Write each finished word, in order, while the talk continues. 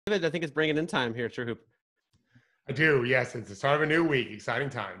David, I think it's bringing in time here, True Hoop. I do, yes. It's the start of a new week. Exciting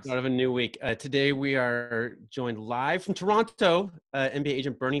times. Start of a new week. Today we are joined live from Toronto, NBA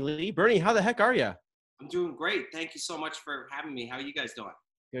agent Bernie Lee. Bernie, how the heck are you? I'm doing great. Thank you so much for having me. How are you guys doing?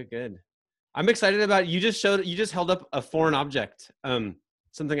 Good. I'm excited about you just held up a foreign object,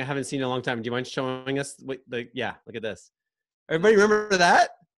 something I haven't seen in a long time. Do you mind showing us? Look at this. Everybody remember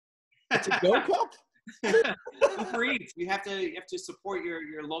that? It's a Go Cup. Uber Eats. You have to support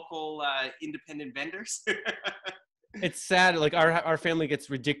your local independent vendors. It's sad. Like our family gets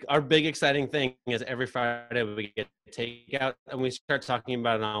ridiculous. Our big exciting thing is every Friday we get takeout, and we start talking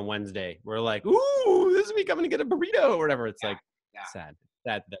about it on Wednesday. We're like, "Ooh, this week I'm gonna get a burrito or whatever." It's sad.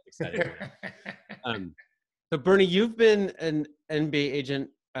 That exciting. So Bernie, you've been an NBA agent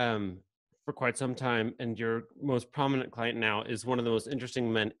for quite some time, and your most prominent client now is one of the most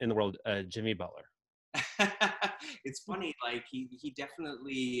interesting men in the world, Jimmy Butler. It's funny, like he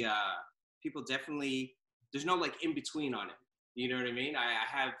definitely people definitely, there's no like in between on it. You know what I mean? I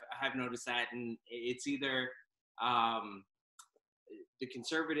have noticed that, and it's either the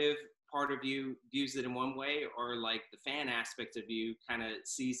conservative part of you views it in one way, or like the fan aspect of you kind of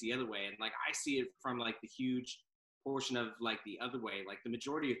sees the other way. And like I see it from like the huge portion of like the other way. Like the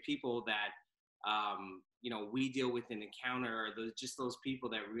majority of people that we deal with and encounter are those people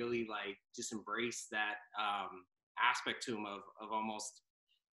that really like just embrace that aspect to them of almost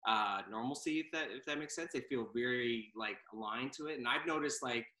normalcy, if that makes sense. They feel very like aligned to it. And I've noticed,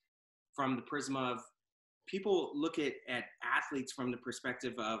 like, from the prism of people look at athletes from the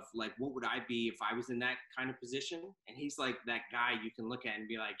perspective of like, what would I be if I was in that kind of position? And he's like that guy you can look at and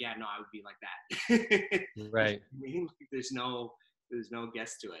be like, yeah, no, I would be like that. Right. I mean, there's no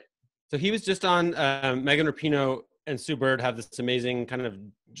guess to it. So he was just on Megan Rapinoe and Sue Bird have this amazing kind of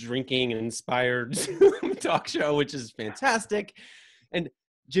drinking inspired talk show, which is fantastic. And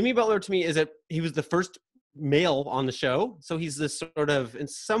Jimmy Butler, to me, is that he was the first male on the show. So he's this sort of, in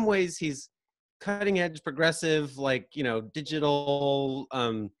some ways, he's cutting edge, progressive, like, digital,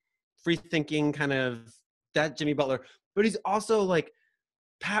 free thinking kind of that Jimmy Butler. But he's also like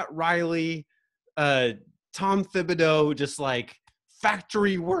Pat Riley, Tom Thibodeau, just like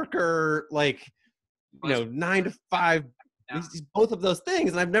factory worker, like, 9 to 5. Yeah. He's both of those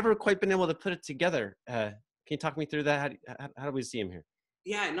things. And I've never quite been able to put it together. Can you talk me through that? How do we see him here?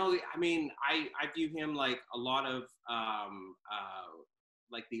 Yeah, no, I mean, I view him like a lot of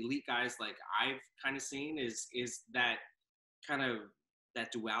like the elite guys like I've kind of seen is that kind of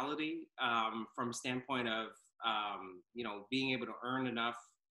that duality from a standpoint of being able to earn enough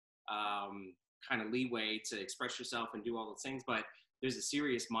kind of leeway to express yourself and do all those things, but there's a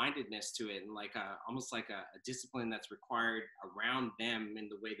serious mindedness to it, and like almost like a discipline that's required around them in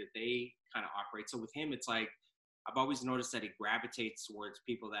the way that they kind of operate. So with him, it's like I've always noticed that he gravitates towards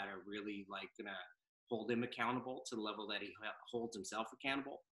people that are really like gonna hold him accountable to the level that he holds himself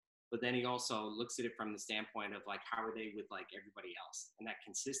accountable. But then he also looks at it from the standpoint of like, how are they with like everybody else? And that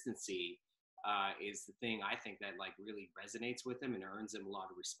consistency is the thing I think that like really resonates with him and earns him a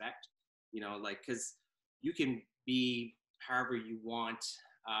lot of respect. Like, because you can be however you want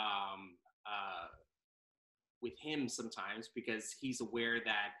with him sometimes, because he's aware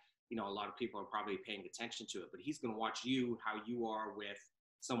that a lot of people are probably paying attention to it, but he's going to watch you, how you are with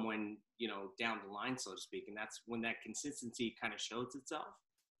someone, down the line, so to speak. And that's when that consistency kind of shows itself.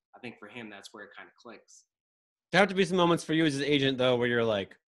 I think for him, that's where it kind of clicks. There have to be some moments for you as an agent, though, where you're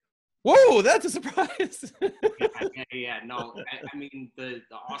like, whoa, that's a surprise. Yeah. No, I mean, the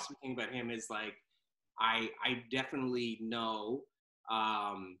awesome thing about him is like, I definitely know,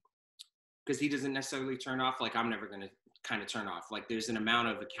 because he doesn't necessarily turn off. Like, I'm never going to kind of turn off. Like, there's an amount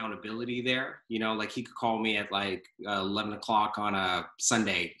of accountability there, like he could call me at like 11 o'clock on a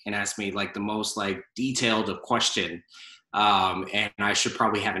Sunday and ask me like the most like detailed of question. And I should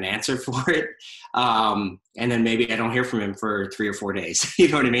probably have an answer for it. And then maybe I don't hear from him for 3 or 4 days. You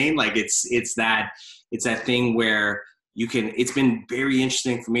know what I mean? Like it's that thing where it's been very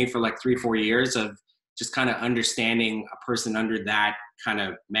interesting for me for like 3 or 4 years of just kind of understanding a person under that kind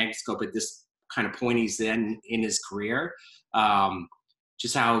of magnascope at this kind of point he's in his career,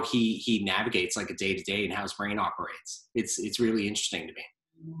 just how he navigates like a day to day and how his brain operates. It's really interesting to me.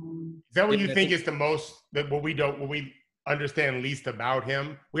 Is that what you think is the most, that what we understand least about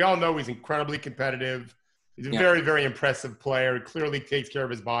him? We all know he's incredibly competitive. He's a very, very impressive player. He clearly takes care of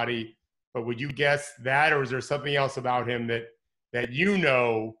his body. But would you guess that, or is there something else about him that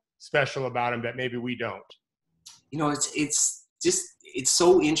special about him that maybe we don't? It's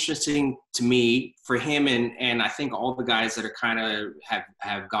so interesting to me for him, and I think all the guys that are kind of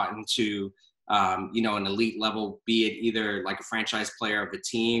have gotten to an elite level, be it either like a franchise player of a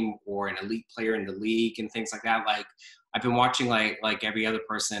team or an elite player in the league and things like that. Like I've been watching like every other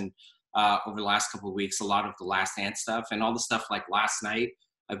person over the last couple of weeks, a lot of the Last Dance stuff and all the stuff like last night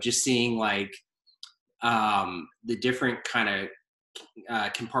of just seeing like the different kind of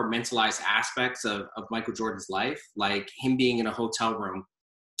compartmentalized aspects of Michael Jordan's life, like him being in a hotel room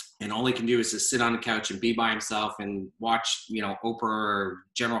and all he can do is just sit on the couch and be by himself and watch, Oprah or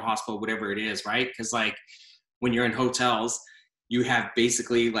General Hospital, whatever it is, right? Because like when you're in hotels, you have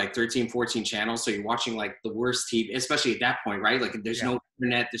basically like 13, 14 channels. So you're watching like the worst TV, especially at that point, right? Like there's no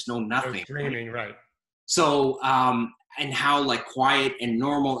internet, there's no nothing. No streaming, right? So, and how like quiet and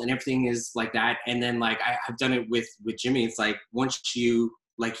normal and everything is like that. And then like I've done it with Jimmy. It's like once you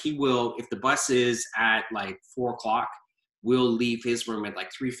like he will, if the bus is at like 4:00, we'll leave his room at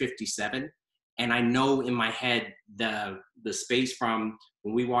like 3:57. And I know in my head the space from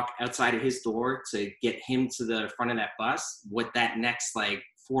when we walk outside of his door to get him to the front of that bus, what that next like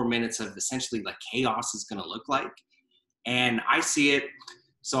 4 minutes of essentially like chaos is going to look like. And I see it.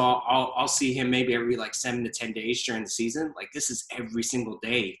 So I'll see him maybe every like 7 to 10 days during the season. Like this is every single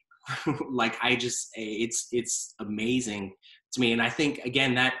day. Like it's amazing to me. And I think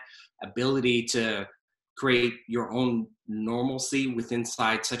again, that ability to create your own normalcy within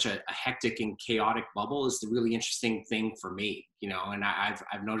inside such a hectic and chaotic bubble is the really interesting thing for me, and I've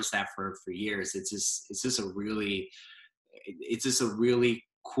noticed that for years. It's just a really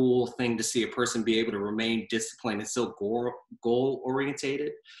cool thing to see a person be able to remain disciplined and still goal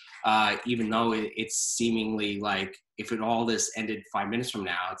orientated, even though it's seemingly like if it all this ended 5 minutes from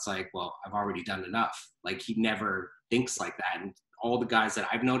now, it's like, well, I've already done enough. Like he never thinks like that. And all the guys that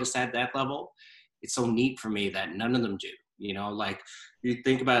I've noticed at that level, it's so neat for me that none of them do. Like you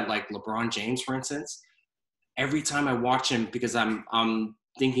think about like LeBron James, for instance. Every time I watch him, because I'm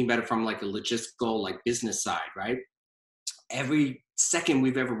thinking about it from like a logistical, like business side, right? Every second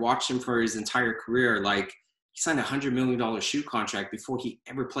we've ever watched him for his entire career, like he signed a $100 million shoe contract before he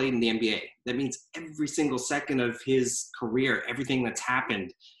ever played in the NBA. That means every single second of his career, everything that's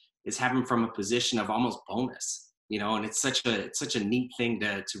happened is happened from a position of almost bonus, and it's such a neat thing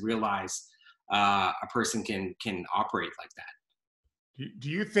to realize a person can operate like that. Do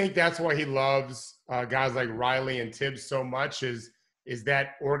you think that's why he loves guys like Riley and Tibbs so much? Is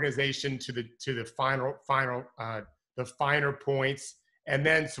that organization to the the finer points, and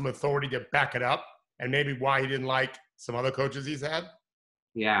then some authority to back it up, and maybe why he didn't like some other coaches he's had?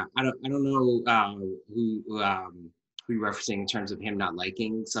 Yeah, I don't know who you're referencing in terms of him not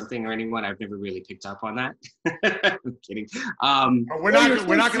liking something or anyone. I've never really picked up on that. I'm kidding. We're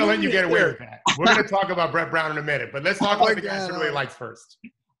not going to let you get away with that. We're going to talk about Brett Brown in a minute, but let's talk about the guys he really likes first.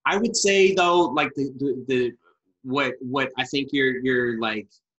 I would say though, like the what I think you're like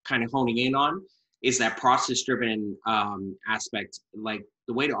kind of honing in on is that process-driven aspect. Like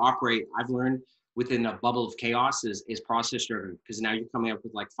the way to operate, I've learned within a bubble of chaos is process-driven, because now you're coming up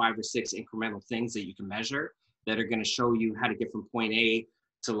with like 5 or 6 incremental things that you can measure that are going to show you how to get from point A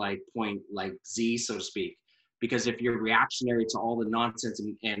to like point like Z, so to speak. Because if you're reactionary to all the nonsense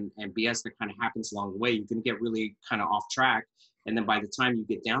and BS that kind of happens along the way, you're going to get really kind of off track. And then by the time you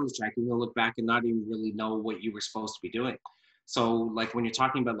get down the track, you're going to look back and not even really know what you were supposed to be doing. So like when you're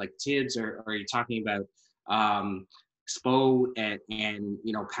talking about like Tibbs or you're talking about Spo and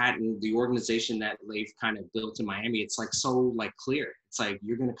Patton, the organization that they've kind of built in Miami, it's like so like clear. It's like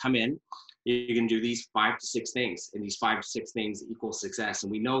you're going to come in, you're going to do these 5 to 6 things, and these 5 to 6 things equal success.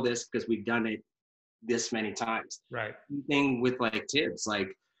 And we know this because we've done it this many times. Right. Thing with like Tibbs,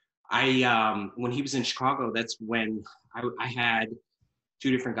 like I when he was in Chicago, that's when I had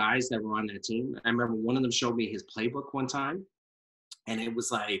 2 different guys that were on that team. I remember one of them showed me his playbook one time, and it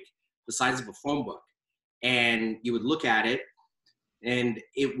was like the size of a phone book. And you would look at it, and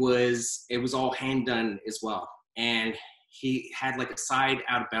it was all hand done as well. And he had like a side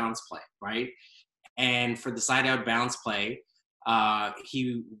out of bounds play, right? And for the side out of bounds play,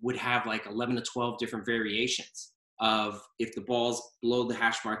 he would have like 11 to 12 different variations of if the ball's below the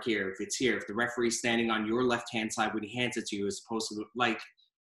hash mark here, if it's here, if the referee's standing on your left-hand side when he hands it to you, as opposed to like,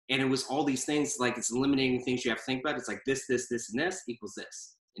 and it was all these things, like it's eliminating things you have to think about. It's like this, and this equals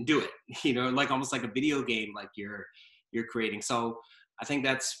this, and do it, like almost like a video game, like you're creating. So I think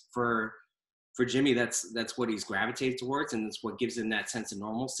that's for Jimmy, that's what he's gravitated towards, and it's what gives him that sense of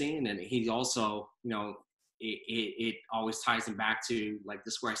normalcy. And then he also, it always ties him back to like,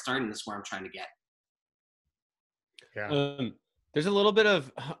 this is where I started and this is where I'm trying to get. Yeah. There's a little bit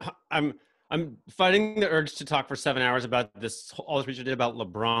of, I'm fighting the urge to talk for 7 hours about all this research did about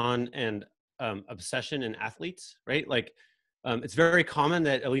LeBron and obsession in athletes, right? Like It's very common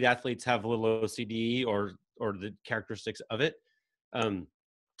that elite athletes have a little OCD or the characteristics of it.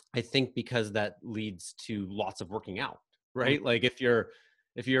 I think because that leads to lots of working out, right? Like if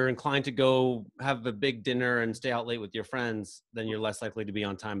you're inclined to go have a big dinner and stay out late with your friends, then you're less likely to be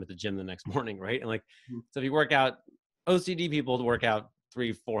on time at the gym the next morning, right? And like, so if you work out, OCD people to work out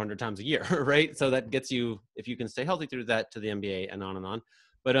 300-400 times a year, right? So that gets you, if you can stay healthy through that, to the NBA and on and on.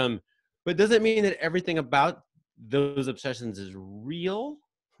 But does it mean that everything about those obsessions is real,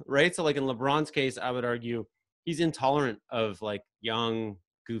 right? So like in LeBron's case, I would argue he's intolerant of like young,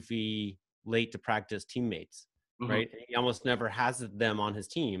 goofy, late to practice teammates, right? He almost never has them on his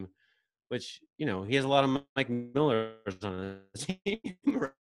team, which, you know, he has a lot of Mike Millers on his team.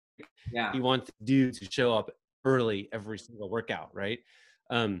 Right? Yeah. He wants dudes to show up early every single workout, right?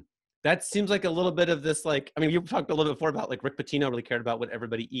 That seems like a little bit of this, like, I mean, you talked a little bit before about like Rick Pitino really cared about what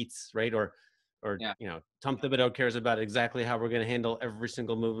everybody eats, right? Or you know, Tom Thibodeau cares about exactly how we're going to handle every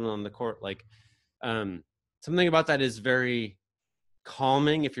single movement on the court. Like, something about that is very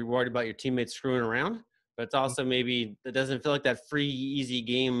calming if you're worried about your teammates screwing around, but it's also maybe it doesn't feel like that free, easy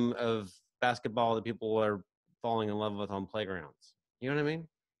game of basketball that people are falling in love with on playgrounds. You know what I mean?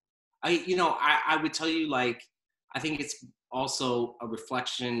 I would tell you, like, I think it's also a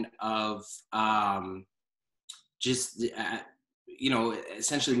reflection of just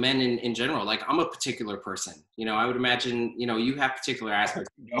essentially men in general. Like, I'm a particular person. You know, I would imagine, you know, you have particular aspects.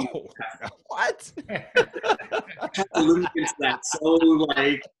 What? That's so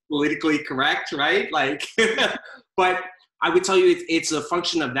like politically correct, right? Like, but I would tell you it's a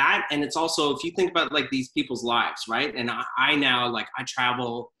function of that, and it's also, if you think about like these people's lives, right? And I now, like, I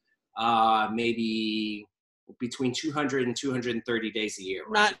travel maybe between 200 and 230 days a year.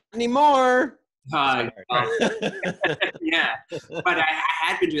 Right? Not anymore. Yeah, but I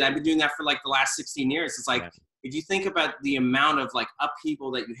had been doing that. I've been doing that for like the last 16 years. It's like, if you think about the amount of like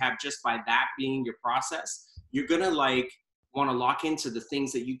upheaval that you have just by that being your process, you're gonna like want to lock into the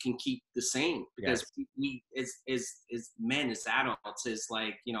things that you can keep the same, because we as men, as adults, as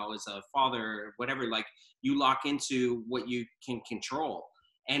like, you know, as a father, whatever, like, you lock into what you can control.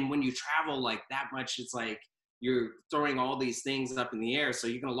 And when you travel like that much, it's like you're throwing all these things up in the air. So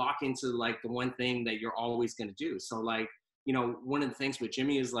you're going to lock into like the one thing that you're always going to do. So like, you know, one of the things with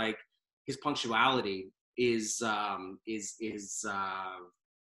Jimmy is like his punctuality is I'm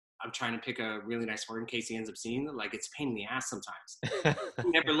trying to pick a really nice word in case he ends up seeing it. Like, it's a pain in the ass sometimes.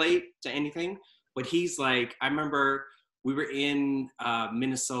 Never late to anything, but he's like, I remember we were in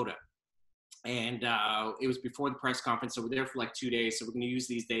Minnesota, and it was before the press conference. So we're there for like 2 days. So we're going to use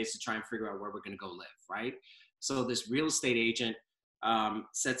these days to try and figure out where we're going to go live. Right. So this real estate agent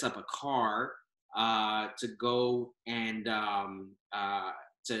sets up a car to go and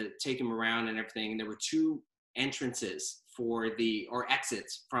to take him around and everything. And there were 2 entrances or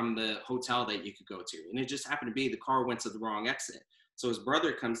exits from the hotel that you could go to. And it just happened to be the car went to the wrong exit. So his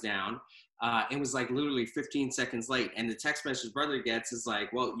brother comes down. It was like literally 15 seconds late. And the text message his brother gets is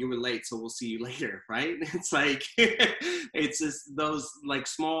like, well, you were late, so we'll see you later, right? It's like, it's just those like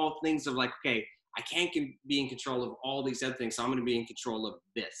small things of like, okay, I can't be in control of all these other things, so I'm going to be in control of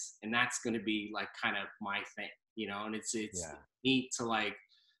this. And that's going to be like kind of my thing, you know? And it's neat to like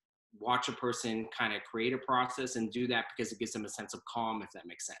watch a person kind of create a process and do that, because it gives them a sense of calm, if that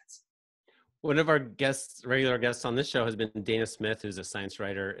makes sense. One of our regular guests on this show has been Dana Smith, who's a science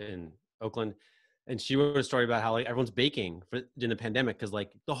writer in Oakland. And she wrote a story about how like everyone's baking in the pandemic because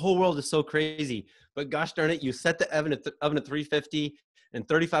like the whole world is so crazy. But gosh darn it, you set the oven at 350 and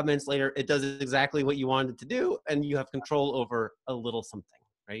 35 minutes later, it does exactly what you wanted it to do. And you have control over a little something,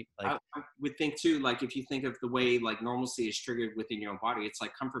 right? Like, I would think too, like if you think of the way like normalcy is triggered within your own body, it's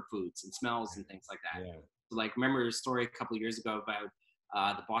like comfort foods and smells and things like that. Yeah. So like, remember a story a couple of years ago about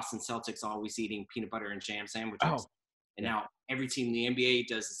the Boston Celtics always eating peanut butter and jam sandwiches. Oh. And now every team in the NBA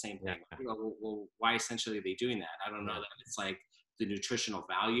does the same thing. Yeah. Well, why essentially are they doing that? I don't know that it's like the nutritional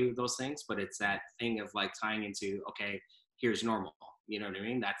value of those things, but it's that thing of like tying into, okay, here's normal. You know what I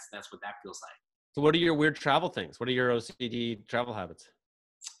mean? That's what that feels like. So what are your weird travel things? What are your OCD travel habits?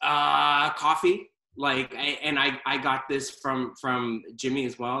 Coffee. Like, I got this from Jimmy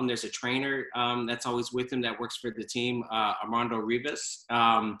as well. And there's a trainer that's always with him that works for the team, Armando Rivas.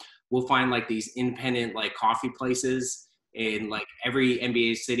 We'll find like these independent like coffee places in like every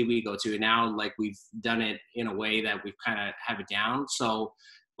NBA city we go to. And now like we've done it in a way that we've kind of have it down. So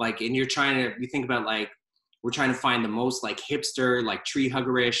like, and you think about like, we're trying to find the most like hipster, like tree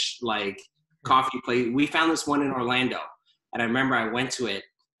huggerish, like coffee place. We found this one in Orlando, and I remember I went to it,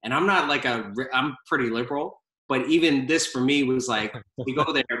 and I'm pretty liberal, but even this for me was like, we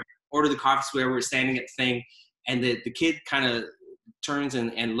go there, order the coffee where we're standing at the thing, And the kid kind of turns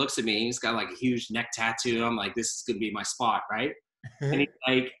and looks at me. He's got like a huge neck tattoo. I'm like, this is going to be my spot, right? And he's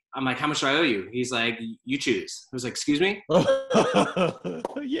like, I'm like, how much do I owe you? He's like, you choose. I was like, excuse me?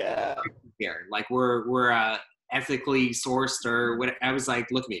 Yeah. Like we're ethically sourced or what. I was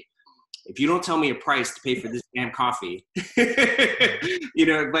like, look at me. If you don't tell me a price to pay for this damn coffee, you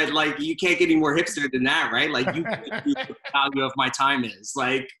know, but like you can't get any more hipster than that, right? Like you know what the value of my time is.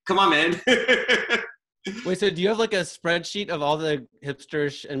 Like, come on, man. Wait, so do you have like a spreadsheet of all the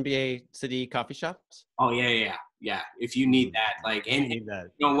hipsterish NBA city coffee shops? Oh yeah. If you need that, like, and need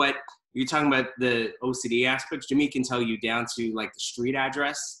that. You know what? You're talking about the OCD aspects. Jimmy can tell you down to like the street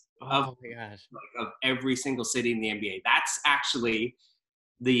address Oh my gosh. of every single city in the NBA. That's actually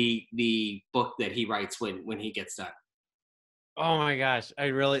the book that he writes when he gets done. Oh my gosh.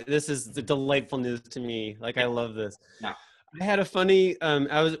 This is the delightful news to me. Like, I love this. Yeah. I had a funny,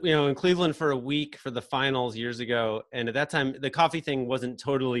 I was, in Cleveland for a week for the finals years ago. And at that time, the coffee thing wasn't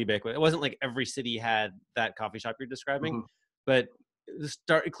totally ubiquitous. It wasn't like every city had that coffee shop you're describing, but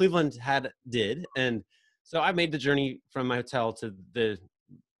Cleveland did. And so I made the journey from my hotel to the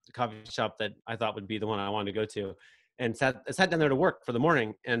coffee shop that I thought would be the one I wanted to go to, and sat down there to work for the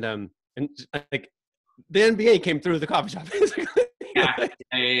morning. And like the NBA came through the coffee shop. Yeah.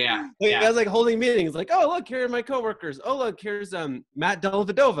 I was like holding meetings, like, oh look, here are my coworkers. Oh look, here's Matt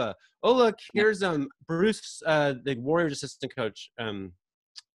Dellavedova. Oh look, here's Bruce, the Warriors assistant coach.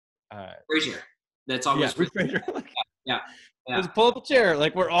 Frazier. That's always Bruce Frazier. Yeah. Just pull up a chair.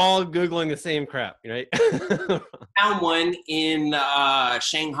 Like, we're all Googling the same crap, right? Found one in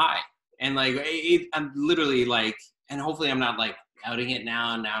Shanghai, and like I'm literally like, and hopefully I'm not like outing it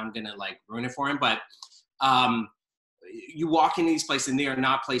now. And now I'm gonna like ruin it for him, but you walk in these places and they are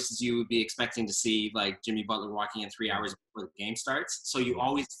not places you would be expecting to see like Jimmy Butler walking in 3 hours before the game starts. So you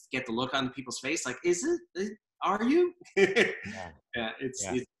always get the look on people's face like, are you? It's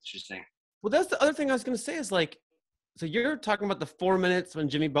interesting. Well, that's the other thing I was going to say is like, so you're talking about the 4 minutes when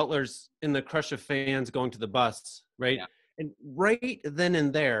Jimmy Butler's in the crush of fans going to the bus, right? Yeah. And right then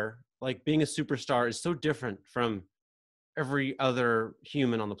and there, like, being a superstar is so different from every other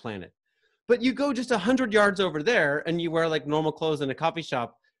human on the planet. But you go just 100 yards over there and you wear like normal clothes in a coffee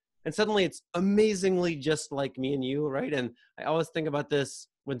shop, and suddenly it's amazingly just like me and you, right? And I always think about this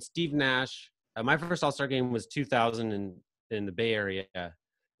when Steve Nash, my first All-Star game was 2000 in the Bay Area.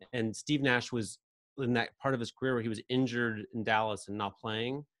 And Steve Nash was in that part of his career where he was injured in Dallas and not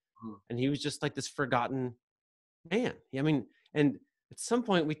playing. And he was just like this forgotten man. I mean, and at some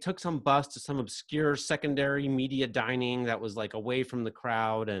point we took some bus to some obscure secondary media dining that was like away from the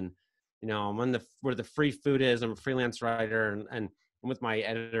crowd. And, I'm on where the free food is. I'm a freelance writer and I'm with my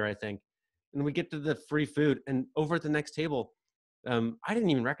editor, I think. And we get to the free food, and over at the next table, I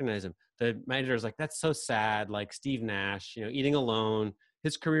didn't even recognize him. My editor was like, that's so sad. Like, Steve Nash, eating alone.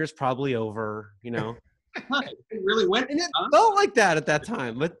 His career's probably over, It really went. And it felt like that at that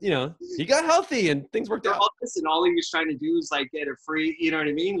time. But, he got healthy and things worked out. And all he was trying to do is like get a free, you know what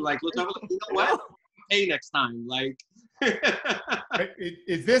I mean? Like, look over, what? Pay next time. Like,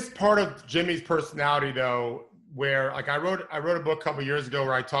 is this part of Jimmy's personality though, where like I wrote a book a couple years ago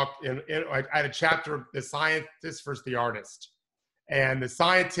where I talked I had a chapter of the scientist versus the artist, and the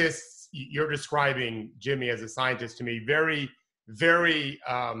scientists, you're describing Jimmy as a scientist to me, very, very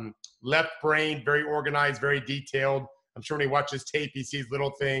left-brained, very organized, very detailed. I'm sure when he watches tape, he sees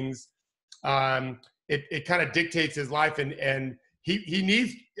little things. It kind of dictates his life, and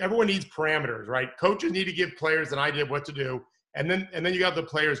everyone needs parameters, right? Coaches need to give players an idea of what to do, and then you got the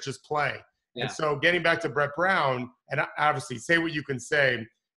players just play. Yeah. And so getting back to Brett Brown, and obviously say what you can say,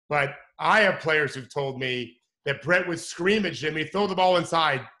 but I have players who've told me that Brett would scream at Jimmy, throw the ball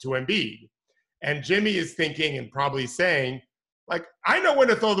inside to Embiid. And Jimmy is thinking and probably saying, like, I know when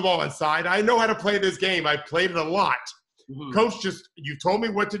to throw the ball inside. I know how to play this game. I've played it a lot. Mm-hmm. Coach, you told me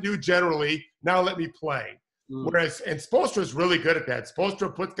what to do generally. Now let me play. Whereas, and Spoelstra's really good at that.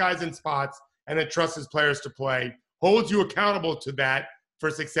 Spoelstra puts guys in spots and then trusts his players to play, holds you accountable to that for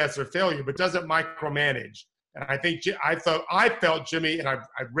success or failure, but doesn't micromanage. And I think I felt Jimmy, and I've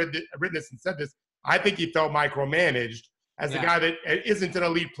written this and said this, I think he felt micromanaged as a guy that isn't an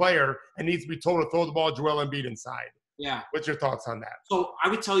elite player and needs to be told to throw the ball to Joel Embiid inside. Yeah. What's your thoughts on that? So I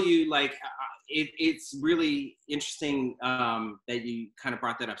would tell you, like, it's really interesting that you kind of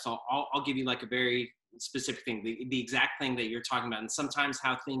brought that up. So I'll give you like a very specific thing, the exact thing that you're talking about. And sometimes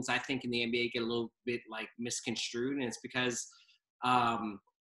how things I think in the NBA get a little bit like misconstrued, and it's because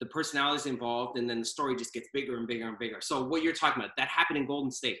the personalities involved, and then the story just gets bigger and bigger and bigger. So what you're talking about, that happened in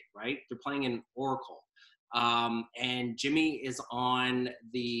Golden State, right? They're playing in Oracle. And Jimmy is on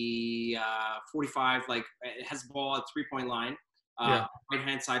the 45, like it has the ball at 3-point line,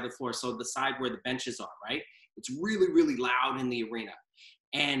 right-hand side of the floor. So the side where the benches are, right? It's really, really loud in the arena.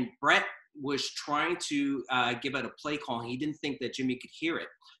 And Brett was trying to give out a play call. And he didn't think that Jimmy could hear it.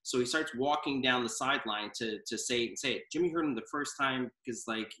 So he starts walking down the sideline to say it. Jimmy heard him the first time because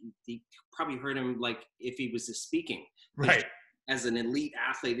like he probably heard him like if he was just speaking. Right. As an elite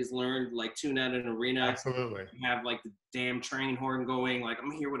athlete has learned, like tune out an arena. Absolutely. You have like the damn train horn going, like I'm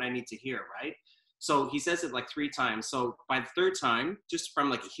gonna hear what I need to hear, right? So he says it like 3 times. So by the 3rd time, just from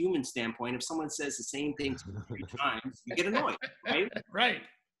like a human standpoint, if someone says the same thing to you 3 times, you get annoyed, right? Right.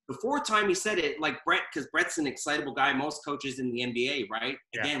 The 4th time he said it, like Brett, because Brett's an excitable guy, most coaches in the NBA, right?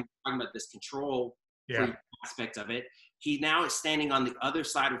 Yeah. Again, we're talking about this control aspect of it. He now is standing on the other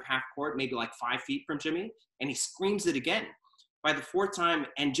side of half court, maybe like 5 feet from Jimmy, and he screams it again. By the 4th time,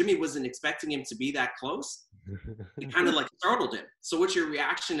 and Jimmy wasn't expecting him to be that close, it kind of like startled him. So what's your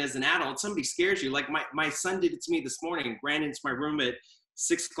reaction as an adult? Somebody scares you. Like my son did it to me this morning, ran into my room at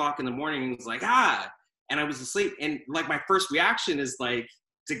 6 o'clock in the morning and was like, and I was asleep. And like my first reaction is like,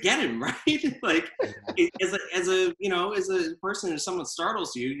 to get him, right? Like as a person, if someone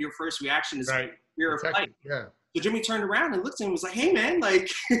startles you, your first reaction is fear of flight. Yeah. So Jimmy turned around and looked at him and was like, hey man,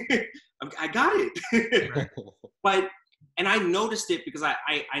 like I got it. And I noticed it because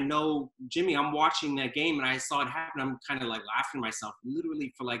I know Jimmy, I'm watching that game and I saw it happen. I'm kind of like laughing to myself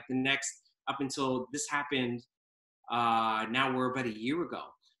literally for like the next, up until this happened, now we're about a year ago.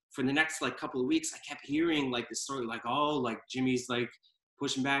 For the next like couple of weeks, I kept hearing like the story, like, oh, like Jimmy's like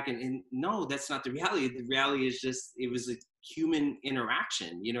pushing back. And no, that's not the reality. The reality is just, it was a human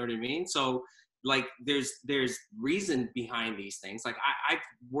interaction. You know what I mean? So like there's reason behind these things. Like I've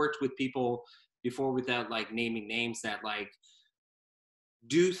worked with people before without like naming names that like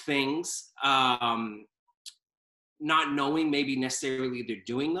do things not knowing maybe necessarily they're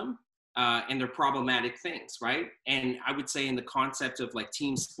doing them and they're problematic things, right? And I would say in the concept of like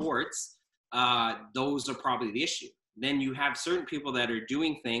team sports, those are probably the issue. Then you have certain people that are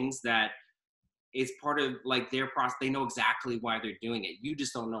doing things that is part of like their process. They know exactly why they're doing it. You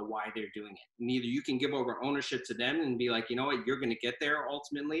just don't know why they're doing it. Neither you can give over ownership to them and be like, you know what, you're going to get there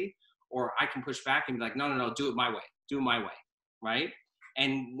ultimately. Or I can push back and be like, no, do it my way, right?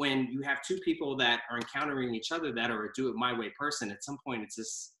 And when you have 2 people that are encountering each other that are a do it my way person, at some point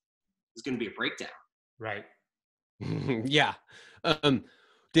it's going to be a breakdown. Right. Yeah.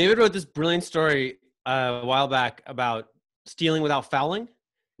 David wrote this brilliant story a while back about stealing without fouling.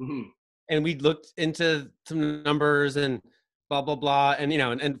 Mm-hmm. And we looked into some numbers and blah, blah, blah. And,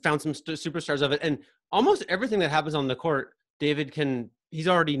 and found some superstars of it. And almost everything that happens on the court, David he's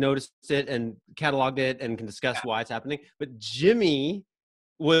already noticed it and cataloged it and can discuss why it's happening. But Jimmy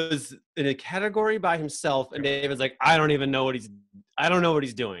was in a category by himself, and David's like, I don't know what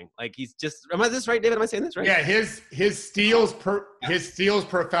he's doing. Like he's just, am I this right, David? Am I saying this right? Yeah, his steals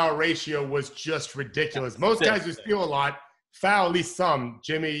per foul ratio was just ridiculous. Most guys who steal a lot foul at least some.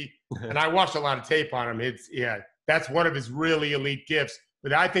 Jimmy, and I watched a lot of tape on him. That's one of his really elite gifts.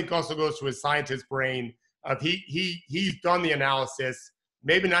 But I think also goes to his scientist brain. He's done the analysis,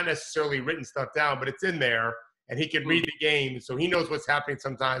 maybe not necessarily written stuff down, but it's in there, and he can read the game, so he knows what's happening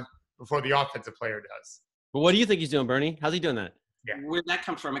sometimes before the offensive player does. But what do you think he's doing, Bernie? How's he doing that? Yeah. Where that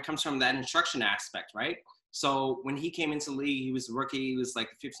comes from, it comes from that instruction aspect, right? So when he came into the league, he was a rookie. He was like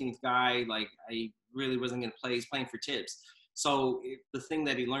the 15th guy. Like I really wasn't going to play. He's playing for Tibbs. So the thing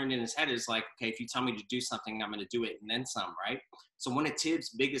that he learned in his head is like, okay, if you tell me to do something, I'm going to do it and then some, right? So one of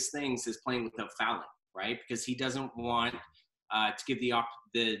Tibbs' biggest things is playing without fouling, right? Because he doesn't want to give the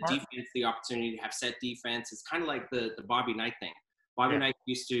defense the opportunity to have set defense. It's kind of like the Bobby Knight thing. Bobby Knight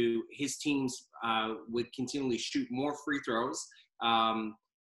his teams would continually shoot more free throws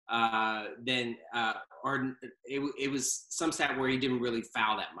it was some stat where he didn't really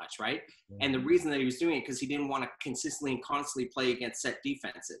foul that much, right? And the reason that he was doing it because he didn't want to consistently and constantly play against set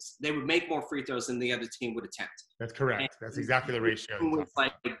defenses. They would make more free throws than the other team would attempt. That's correct. That's exactly the ratio. It's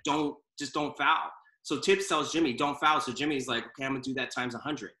like don't foul. So Tibbs tells Jimmy, don't foul. So Jimmy's like, okay, I'm gonna do that times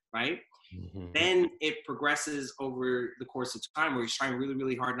 100, right? Mm-hmm. Then it progresses over the course of time where he's trying really,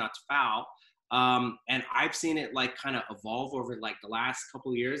 really hard not to foul. And I've seen it like kind of evolve over like the last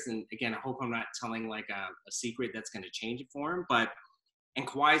couple of years. And again, I hope I'm not telling like a secret that's going to change it for him. And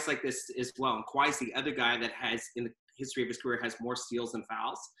Kawhi's like this as well. And Kawhi's the other guy that has in the history of his career has more steals than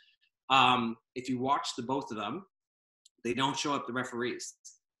fouls. If you watch the both of them, they don't show up the referees.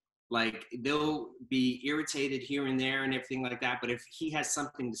 Like they'll be irritated here and there and everything like that. But if he has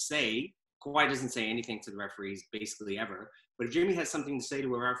something to say, Kawhi doesn't say anything to the referees basically ever. But if Jimmy has something to say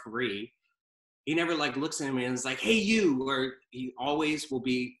to a referee, he never like looks at him and is like, hey, you, or he always will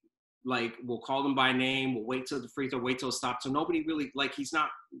be like, we'll call them by name. We'll wait till the free throw, wait till it stops. So nobody really like, he's not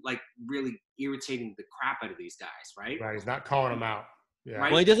like really irritating the crap out of these guys. Right. Right. He's not calling them out. Yeah.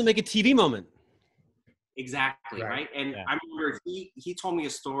 Right? Well, he doesn't make a TV moment. Exactly. Right. And Yeah. I remember he told me a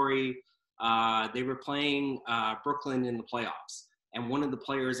story. They were playing Brooklyn in the playoffs, and one of the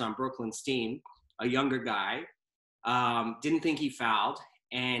players on Brooklyn's team, a younger guy, didn't think he fouled,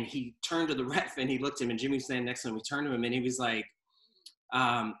 and he turned to the ref and he looked at him, and Jimmy was standing next to him. He turned to him and he was like,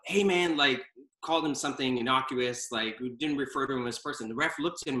 hey man, like called him something innocuous, like didn't refer to him as a person. The ref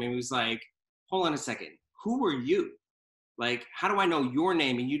looked at him and he was like, hold on a second, who are you? Like, how do I know your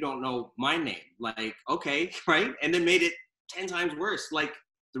name and you don't know my name? Like, okay, right? And then made it 10 times worse. Like,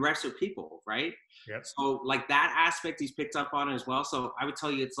 the refs are people, right? Yep. So, like, that aspect he's picked up on as well. So I would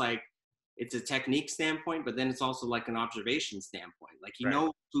tell you it's like, it's a technique standpoint, but then it's also like an observation standpoint. Like, he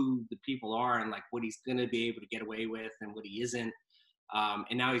knows who the people are and, like, what he's going to be able to get away with and what he isn't.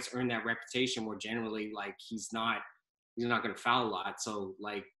 And now he's earned that reputation where generally, like, he's not going to foul a lot. So,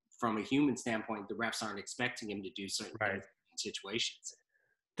 like, from a human standpoint, the refs aren't expecting him to do certain things in situations.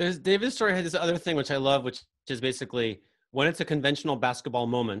 There's David's story had this other thing, which I love, which is basically when it's a conventional basketball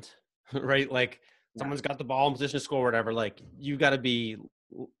moment, right? Like someone's got the ball in position to score, or whatever, like you got to be,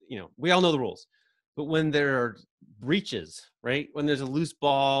 you know, we all know the rules, but when there are breaches, right? When there's a loose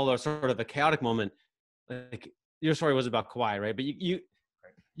ball or sort of a chaotic moment, like your story was about Kawhi, right? But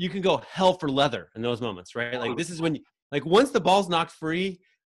you can go hell for leather in those moments, right? Like this is when, like once the ball's knocked free,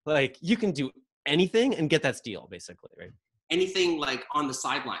 like you can do anything and get that steal, basically, right? Anything like on the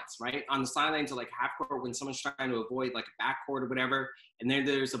sidelines, right? On the sidelines or like half court when someone's trying to avoid like a backcourt or whatever, and then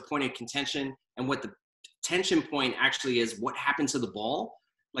there's a point of contention, and what the tension point actually is what happened to the ball.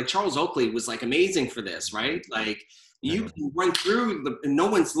 Like Charles Oakley was like amazing for this, right? Like you can run through no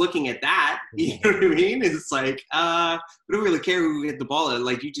one's looking at that. You know what I mean? It's like, we don't really care who hit the ball.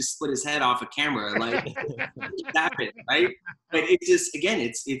 Like you just split his head off a camera. Like it happened, right? But it just, again,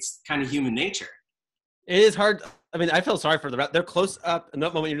 it's kind of human nature. It is hard. I mean, I feel sorry for the ref. They're close up in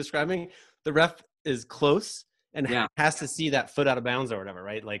that moment you're describing. The ref is close and has to see that foot out of bounds or whatever,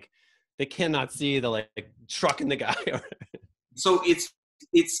 right? Like they cannot see the like trucking the guy. So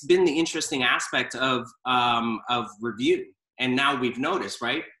it's been the interesting aspect of review, and now we've noticed,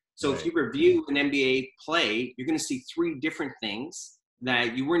 right? So if you review an NBA play, you're going to see 3 different things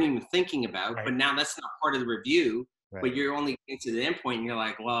that you weren't even thinking about, but now that's not part of the review. But you're only getting to the end point, and you're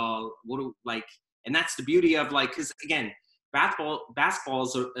like, well, what do like? And that's the beauty of like, because again, basketball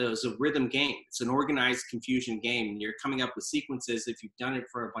is a rhythm game. It's an organized confusion game. And you're coming up with sequences if you've done it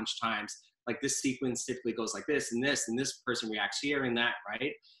for a bunch of times. Like this sequence typically goes like this and this person reacts here and that,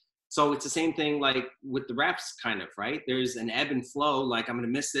 right? So it's the same thing like with the refs kind of, right? There's an ebb and flow, like I'm going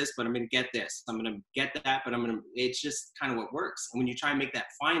to miss this, but I'm going to get this. I'm going to get that, but it's just kind of what works. And when you try and make that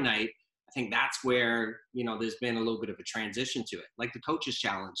finite, I think that's where, you know, there's been a little bit of a transition to it. Like the coaches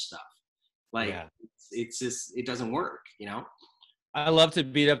challenge stuff. Like it's just, it doesn't work, you know? I love to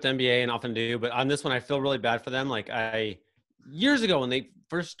beat up the NBA and often do, but on this one, I feel really bad for them. Like years ago when they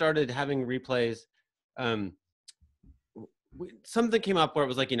first started having replays, something came up where it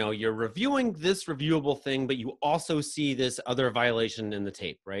was like, you know, you're reviewing this reviewable thing, but you also see this other violation in the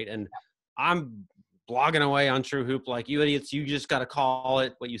tape, right? And I'm blogging away on True Hoop like, you idiots, you just got to call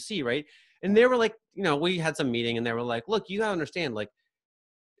it what you see, right? And they were like, you know, we had some meeting and they were like, look, you got to understand, like,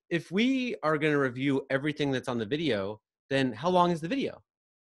 if we are going to review everything that's on the video, then how long is the video?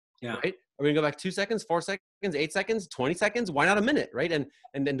 Yeah. Right? Are we going to go back 2 seconds, 4 seconds, 8 seconds, 20 seconds? Why not a minute, right? And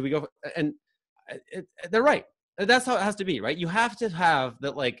then do we go? And they're right. That's how it has to be, right? You have to have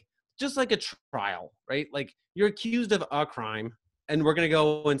that, like, just like a trial, right? Like you're accused of a crime and we're going to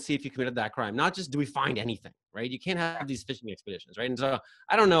go and see if you committed that crime. Not just do we find anything, right? You can't have these fishing expeditions, right? And so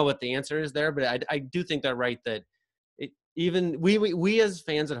I don't know what the answer is there, but I do think they're right that even we as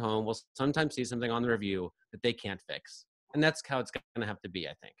fans at home will sometimes see something on the review that they can't fix. And that's how it's going to have to be,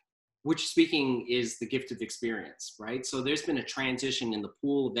 I think. Which speaking is the gift of experience, right? So there's been a transition in the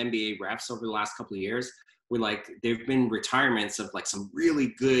pool of NBA refs over the last couple of years where like there've been retirements of like some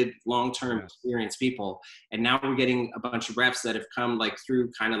really good long-term experienced people. And now we're getting a bunch of refs that have come like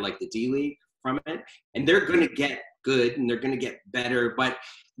through kind of like the D-League from it. And they're going to get good and they're going to get better. But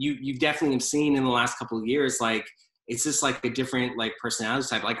you definitely have seen in the last couple of years, like, it's just like a different like personality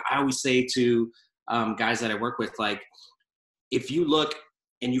type. Like I always say to guys that I work with, like if you look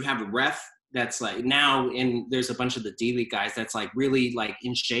and you have a ref that's like now, and there's a bunch of the D-League guys that's like really like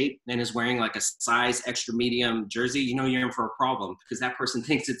in shape and is wearing like a size extra medium jersey, you know, you're in for a problem because that person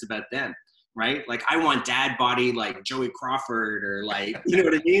thinks it's about them. right? Like I want dad body like Joey Crawford or like, you know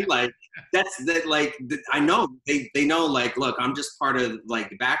what I mean? Like that's that like I know they know like, look, I'm just part of like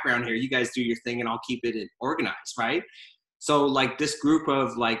the background here. You guys do your thing and I'll keep it organized, right? So like this group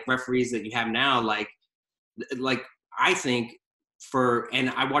of like referees that you have now, like I think and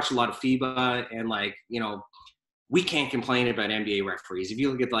I watch a lot of FIBA and like, you know, we can't complain about NBA referees. If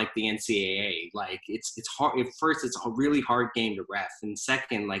you look at like the NCAA, like it's hard. At first, it's a really hard game to ref, and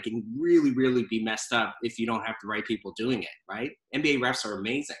second, like it can really, really be messed up if you don't have the right people doing it. Right? NBA refs are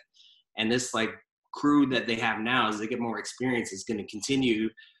amazing, and this like crew that they have now, as they get more experience, is going to continue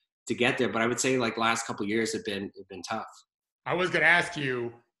to get there. But I would say like last couple of years have been tough. I was going to ask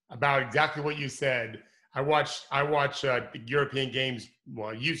you about exactly what you said. I watch the European games.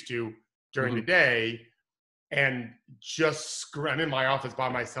 Well, I used to during the day. And just I'm in my office by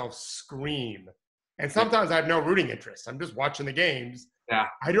myself, scream. And sometimes I have no rooting interest. I'm just watching the games. Yeah.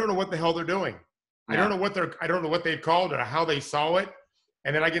 I don't know what the hell they're doing. Yeah. I don't know what they've called or how they saw it.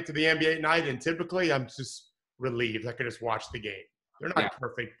 And then I get to the NBA at night, and typically I'm just relieved. I can just watch the game. They're not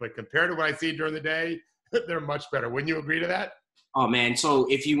perfect, but compared to what I see during the day, they're much better. Wouldn't you agree to that? Oh man!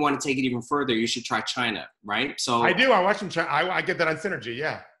 So if you want to take it even further, you should try China, right? So I do. I watch them. I get that on Synergy.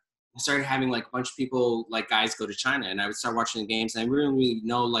 Yeah. I started having like a bunch of people, like guys, go to China, and I would start watching the games, and I really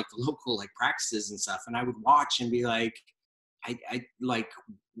know like the local like practices and stuff, and I would watch and be like, I like,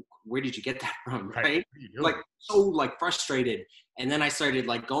 where did you get that from, right? Like so like frustrated, and then I started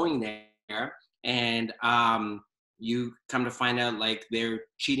like going there, and you come to find out like they're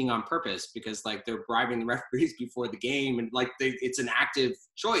cheating on purpose because like they're bribing the referees before the game, and like it's an active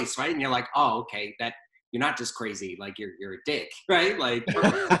choice, right? And you're like, oh, okay, that. You're not just crazy, like you're a dick, right? Like,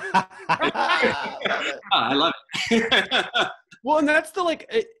 I love it. Well, and that's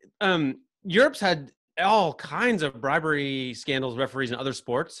the Europe's had all kinds of bribery scandals, referees in other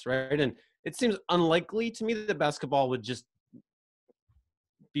sports, right? And it seems unlikely to me that basketball would just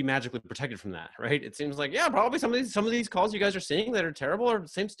be magically protected from that, right? It seems like, yeah, probably some of these calls you guys are seeing that are terrible are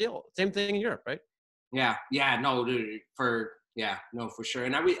same thing in Europe, right? Yeah, no, dude, for sure.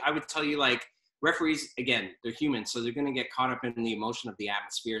 And I would tell you like. Referees, again, they're human, so they're going to get caught up in the emotion of the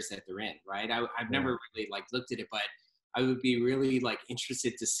atmospheres that they're in, right? I've never really like looked at it, but I would be really like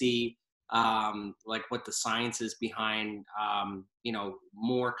interested to see like what the science is behind, you know,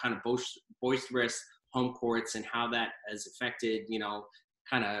 more kind of boisterous home courts and how that has affected, you know,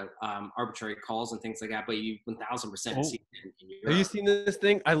 kind of arbitrary calls and things like that. But you 1,000% see it in Europe. Have you seen this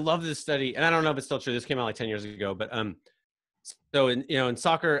thing? I love this study, and I don't know if it's still true. This came out like 10 years ago, but so in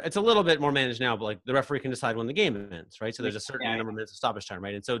soccer, it's a little bit more managed now, but like the referee can decide when the game ends, right? So there's a certain number of minutes of stoppage time,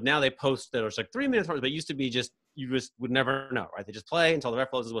 right? And so now they post that it's like 3 minutes, but it used to be you just would never know, right? They just play until the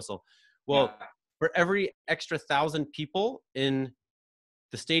ref blows his whistle. Well, for every extra 1,000 people in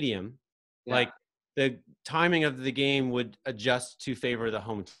the stadium, like the timing of the game would adjust to favor the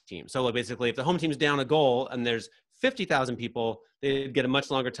home team. So like basically, if the home team's down a goal and there's 50,000 people, they'd get a much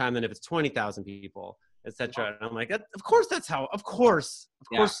longer time than if it's 20,000 people. Etc. And I'm like, of course that's how. Of course,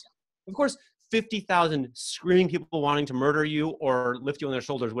 50,000 screaming people wanting to murder you or lift you on their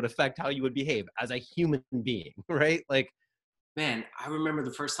shoulders would affect how you would behave as a human being, right? Like, man, I remember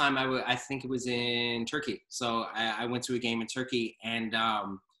the first time I think it was in Turkey. So I went to a game in Turkey, and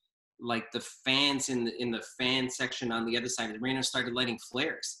like the fans in the fan section on the other side of the arena started lighting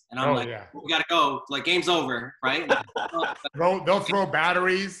flares, and I'm we gotta go. Like, game's over, right? They'll throw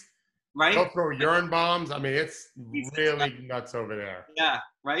batteries. Right? They'll throw urine bombs. I mean, it's really nuts over there. Yeah,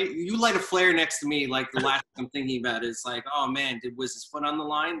 right? You light a flare next to me, like the last thing I'm thinking about is like, oh man, was his foot on the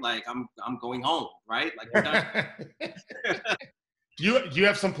line? Like I'm going home, right? Like we're done. Do you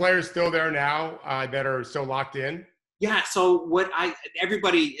have some players still there now that are still locked in? Yeah, so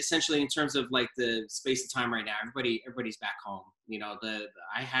everybody essentially in terms of like the space of time right now, everybody's back home. You know,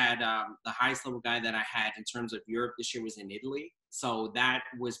 I had the highest level guy that I had in terms of Europe this year was in Italy. So that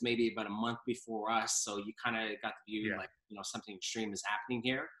was maybe about a month before us. So you kind of got the view like, you know, something extreme is happening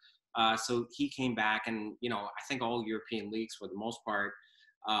here. So he came back, and, you know, I think all European leagues for the most part,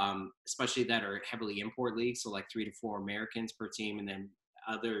 especially that are heavily import leagues, so like 3 to 4 Americans per team, and then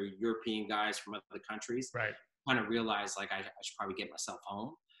other European guys from other countries. Right. Kind of realized like I should probably get myself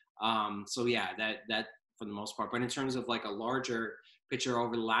home. So yeah, that for the most part. But in terms of like a larger picture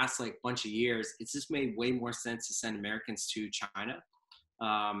over the last like bunch of years, it's just made way more sense to send Americans to China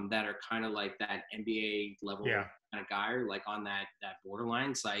that are kind of like that NBA level kind of guy, or like on that borderline.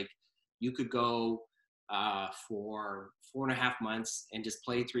 It's like you could go for 4.5 months and just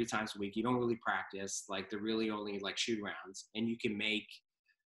play 3 times a week. You don't really practice, like they're really only like shoot rounds, and you can make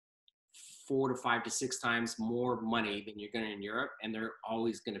 4 to 5 to 6 times more money than you're going to in Europe, and they're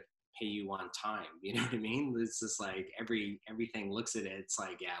always going to pay you on time. You know what I mean? It's just like everything looks at it. It's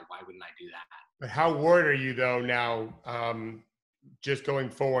like, yeah, why wouldn't I do that? But how worried are you though now, just going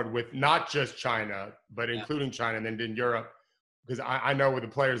forward with not just China, but Yeah. including China and then in Europe? Because I know with the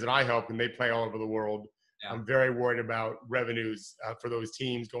players that I help and they play all over the world, Yeah. I'm very worried about revenues for those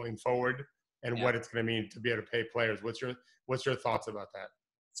teams going forward and what it's going to mean to be able to pay players. What's your thoughts about that?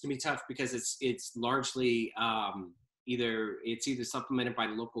 It's gonna be tough because it's largely either supplemented by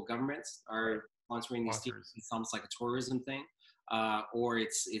local governments or sponsoring these teams. It's almost like a tourism thing, or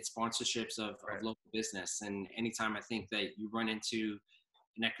it's sponsorships of local business. And anytime I think that you run into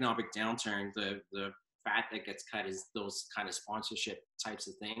an economic downturn, the fat that gets cut is those kind of sponsorship types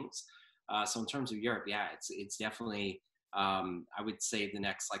of things. So in terms of Europe, yeah, it's definitely I would say the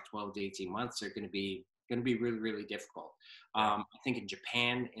next like 12 to 18 months are going to be really, really difficult. I think in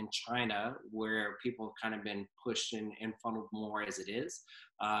Japan and China, where people have kind of been pushed and funneled more as it is,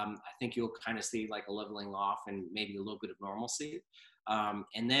 I think you'll kind of see like a leveling off and maybe a little bit of normalcy.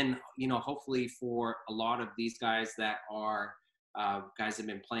 And then, hopefully for a lot of these guys that are guys have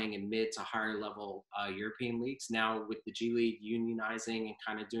been playing in mid to higher level European leagues, now with the G League unionizing and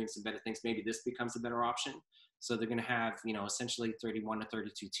kind of doing some better things, maybe this becomes a better option. So they're going to have, essentially 31 to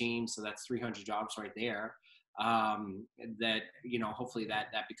 32 teams. So that's 300 jobs right there. That, hopefully that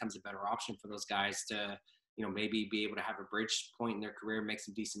becomes a better option for those guys to, maybe be able to have a bridge point in their career, make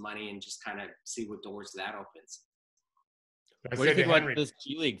some decent money, and just kind of see what doors that opens. What do you think about this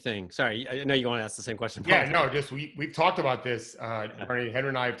G League thing? Sorry, I know you want to ask the same question. Yeah, no, just we've talked about this. Henry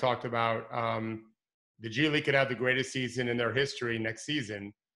and I have talked about the G League could have the greatest season in their history next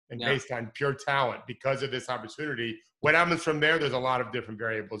season. And based on pure talent, because of this opportunity, what happens from there? There's a lot of different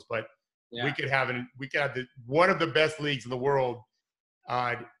variables, but we could have one of the best leagues in the world,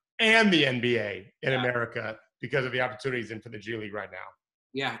 and the NBA in America because of the opportunities in for the G League right now.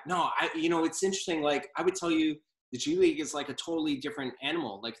 Yeah, no, it's interesting. Like I would tell you, the G League is like a totally different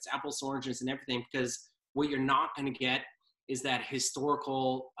animal. Like it's apples to oranges and everything, because what you're not going to get is that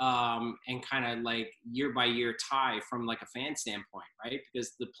historical and kind of like year by year tie from like a fan standpoint, right?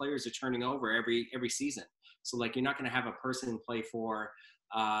 Because the players are turning over every season. So like you're not going to have a person play for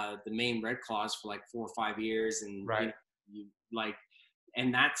the Maine Red Claws for like 4 or 5 years, and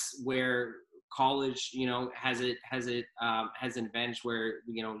and that's where college, has an advantage where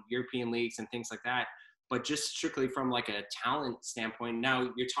European leagues and things like that. But just strictly from like a talent standpoint,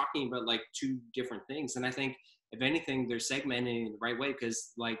 now you're talking about like two different things, and I think, if anything, they're segmenting in the right way,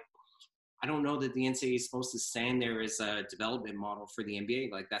 because like I don't know that the NCAA is supposed to stand there as a development model for the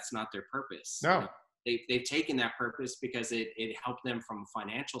NBA. Like that's not their purpose. No, they've taken that purpose because it helped them from a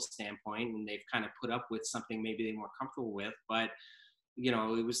financial standpoint, and they've kind of put up with something maybe they're more comfortable with. But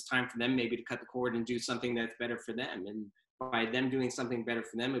it was time for them maybe to cut the cord and do something that's better for them. And by them doing something better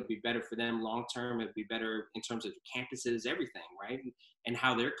for them, it'd be better for them long term. It'd be better in terms of campuses, everything, right? And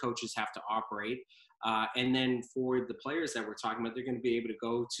how their coaches have to operate. And then for the players that we're talking about, they're going to be able to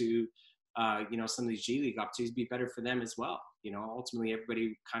go to, some of these G League opportunities, be better for them as well. Ultimately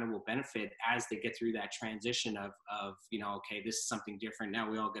everybody kind of will benefit as they get through that transition of okay, this is something different. Now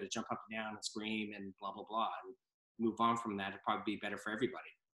we all got to jump up and down and scream and blah, blah, blah, and move on from that. It'd probably be better for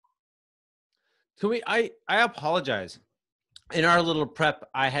everybody. I apologize. In our little prep,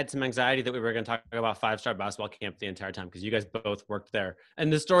 I had some anxiety that we were going to talk about 5-star basketball camp the entire time, because you guys both worked there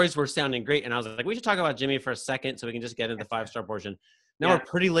and the stories were sounding great. And I was like, we should talk about Jimmy for a second so we can just get into the 5-star portion. Now we're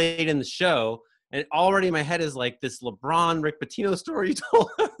pretty late in the show, and already my head is like this LeBron, Rick Pitino story you told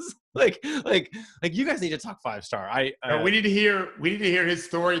us. like you guys need to talk 5-star. We need to hear his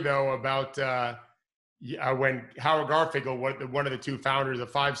story though about when Howard Garfinkel, one of the two founders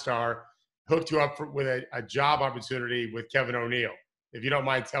of 5-star, hooked you up with a job opportunity with Kevin O'Neill. If you don't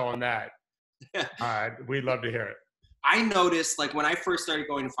mind telling that, we'd love to hear it. I noticed, like, when I first started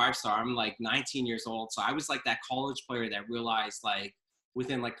going to 5-star, I'm like 19 years old. So I was like that college player that realized, like,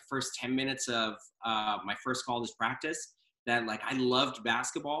 within like the first 10 minutes of my first college practice, that like I loved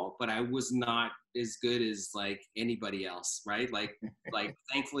basketball, but I was not as good as like anybody else, right? Like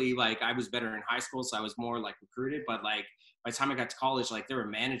thankfully, like I was better in high school, so I was more like recruited. But like by the time I got to college, like there were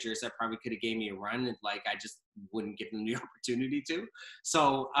managers that probably could have gave me a run, and like I just wouldn't give them the opportunity to.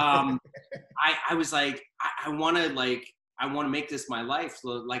 So I was like, I want to make this my life. So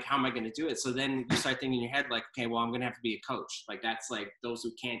like, how am I going to do it? So then you start thinking in your head, like, okay, well, I'm going to have to be a coach. Like that's like those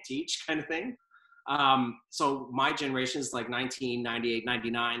who can't teach kind of thing. So my generation is like 1998,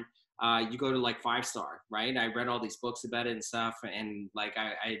 99. You go to like 5-star, right? I read all these books about it and stuff. And like,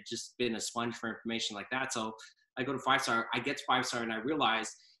 I had just been a sponge for information like that. So I go to 5-star, I get to 5-star, and I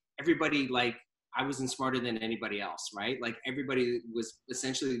realize everybody like I wasn't smarter than anybody else, right? Like everybody was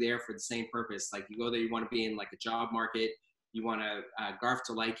essentially there for the same purpose. Like you go there, you want to be in like a job market, you want to Garf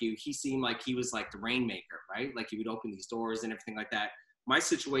to like you. He seemed like he was like the rainmaker, right? Like he would open these doors and everything like that. My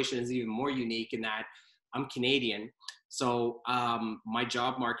situation is even more unique in that I'm Canadian. So my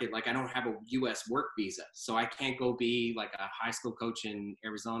job market, like I don't have a US work visa. So I can't go be like a high school coach in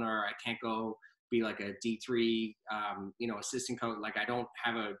Arizona, or I can't go be like a D3, assistant coach. Like I don't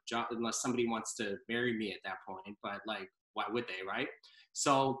have a job unless somebody wants to marry me at that point, but like, why would they, right?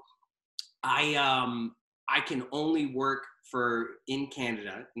 So I can only work in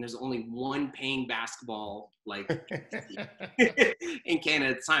Canada, and there's only one paying basketball like in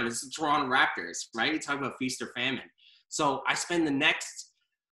Canada at the time. It's the Toronto Raptors, right? You talk about feast or famine. So I spend the next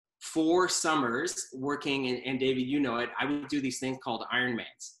 4 summers working, and David, you know it, I would do these things called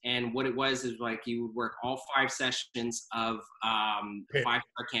Ironmans. And what it was is like you would work all 5 sessions of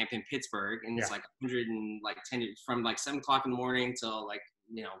 5-star camp in Pittsburgh, and it's like 110 from like 7 o'clock in the morning till like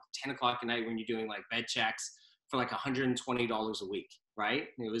 10 o'clock at night when you're doing like bed checks for like $120 a week, right?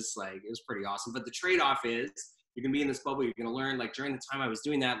 It was pretty awesome. But the trade-off is you're gonna be in this bubble, you're gonna learn. Like during the time I was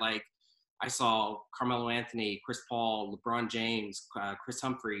doing that, like I saw Carmelo Anthony, Chris Paul, LeBron James, Chris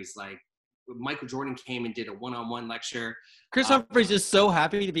Humphries. Like Michael Jordan came and did a one-on-one lecture. Chris Humphries is so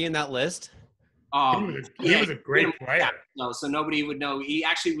happy to be in that list. He was a great player. No, so nobody would know. He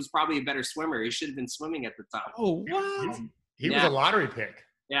actually was probably a better swimmer. He should have been swimming at the time. Oh, what? He was a lottery pick.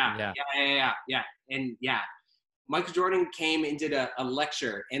 Yeah. And Michael Jordan came and did a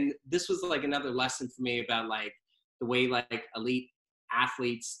lecture. And this was like another lesson for me about like the way like elite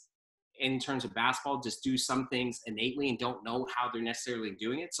athletes in terms of basketball just do some things innately and don't know how they're necessarily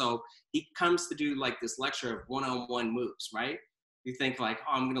doing it. So he comes to do like this lecture of one-on-one moves, right? You think like,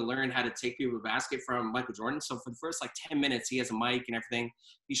 oh, I'm going to learn how to take people to basket from Michael Jordan. So for the first like 10 minutes, he has a mic and everything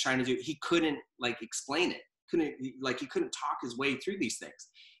he's trying to do. He couldn't like explain it. He couldn't talk his way through these things.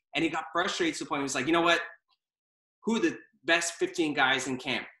 And he got frustrated to the point where he was like, you know what? Who are the best 15 guys in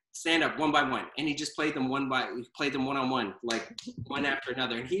camp? Stand up one by one. And he just played them one-on-one, like one after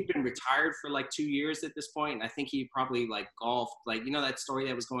another. And he'd been retired for like 2 years at this point. And I think he probably like golfed, like, that story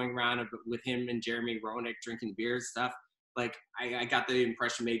that was going around with him and Jeremy Roenick drinking beers stuff. Like I got the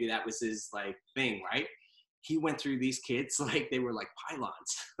impression maybe that was his like thing, right? He went through these kids like they were like pylons,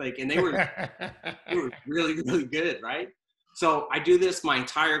 like, and they were really, really good, right? So I do this my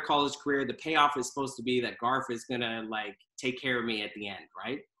entire college career. The payoff is supposed to be that Garf is gonna like take care of me at the end,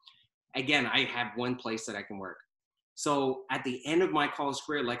 right? Again, I have one place that I can work. So at the end of my college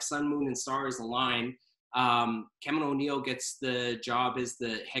career, like sun, moon, and stars align, Kevin O'Neill gets the job as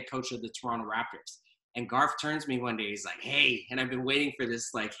the head coach of the Toronto Raptors. And Garf turns to me one day, he's like, hey, and I've been waiting for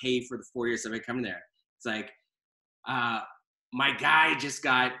this, like, hey, for the 4 years I've been coming there. It's like, my guy just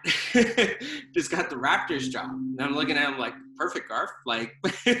got the Raptors job. And I'm looking at him like, perfect, Garf. Like,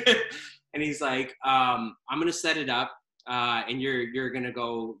 and he's like, I'm gonna set it up, and you're gonna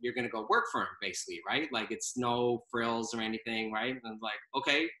go work for him, basically, right? Like it's no frills or anything, right? And I'm like,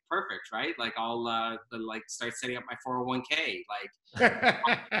 okay, perfect, right? Like I'll like start setting up my 401k. Like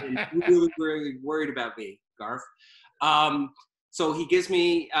I'm really, really worried about me, Garf. So he gives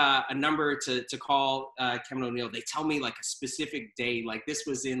me a number to call Kevin O'Neill. They tell me like a specific day, like this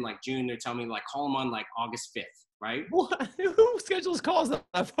was in like June. They're telling me like call him on like August 5th, right? What? Who schedules calls that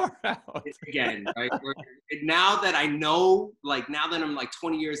far out? Again, right? Now that I know, like now that I'm like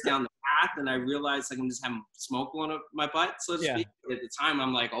 20 years down the path and I realize like I'm just having smoke blowing up my butt, so to speak. At the time,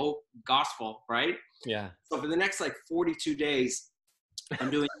 I'm like, oh, gospel, right? Yeah. So for the next like 42 days, I'm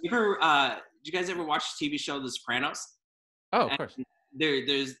doing, did you guys ever watch the TV show The Sopranos? Oh, of course.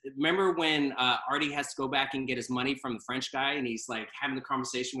 There's remember when Artie has to go back and get his money from the French guy, and he's like having the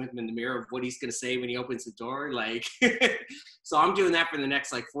conversation with him in the mirror of what he's gonna say when he opens the door, like. So I'm doing that for the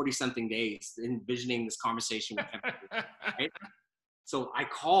next like 40-something days, envisioning this conversation with him. Right? So I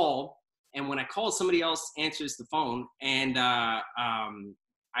call, and when I call, somebody else answers the phone, and I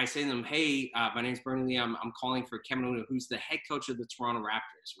say to them, "Hey, my name's Bernie Lee. I'm calling for Kevin O'Neill, who's the head coach of the Toronto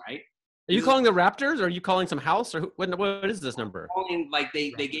Raptors, right?" Are you calling the Raptors, or are you calling some house, or what is this number? Calling, like they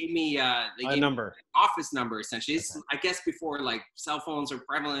gave me a number, me an office number essentially. It's, I guess before like cell phones are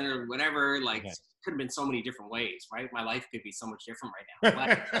prevalent or whatever, like could have been so many different ways, right? My life could be so much different right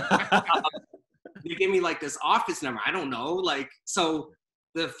now. But, they gave me like this office number. I don't know, like so.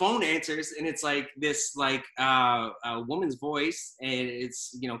 The phone answers and it's like this like a woman's voice, and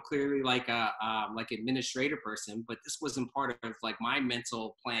it's clearly like a like administrator person, but this wasn't part of like my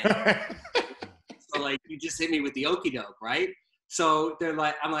mental plan. So like you just hit me with the okie doke, right? So they're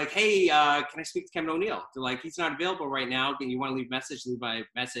like, I'm like, hey, can I speak to Kevin O'Neill? They're like, he's not available right now. You want to leave a message? Leave my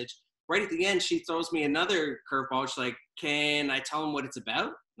message. right at the end, she throws me another curveball. She's like, "Can I tell him what it's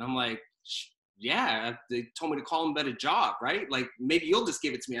about?" And I'm like, "Yeah, they told me to call him about a job, right? Like, maybe you'll just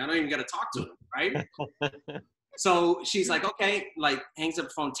give it to me. I don't even got to talk to him, right?" So she's like, "Okay," like hangs up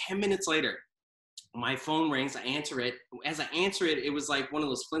the phone. 10 minutes later, my phone rings. I answer it. As I answer it, it was like one of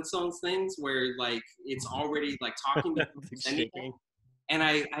those Flintstones things where like it's already like talking to anything. And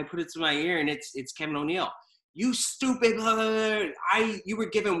I put it to my ear, and it's Kevin O'Neill. "You stupid! You were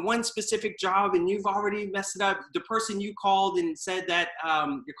given one specific job, and you've already messed it up. The person you called and said that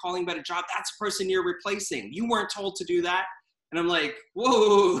you're calling about a job, that's the person you're replacing. You weren't told to do that." And I'm like,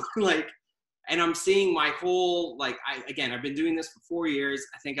 "Whoa!" like, and I'm seeing my whole like. I've been doing this for 4 years.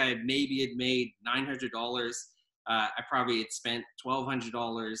 I think I had made $900. I probably had spent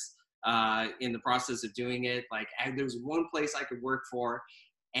 $1,200 in the process of doing it. Like, there was one place I could work for,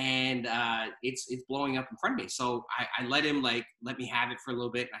 and it's blowing up in front of me. So I let him let me have it for a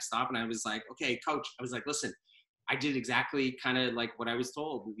little bit, and I stopped, and I was like, "Okay, coach," I was like, "Listen, I did exactly kind of like what I was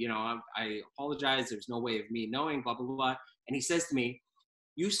told. You know, I apologize. There's no way of me knowing, blah, blah, blah." And he says to me,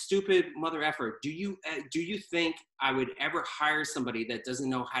 "You stupid mother effer, do you think I would ever hire somebody that doesn't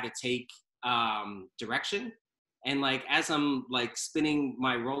know how to take direction?" And like, as I'm like spinning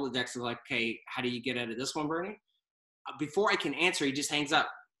my Rolodex, I'm like, "Okay, how do you get out of this one, Bernie?" Before I can answer, he just hangs up.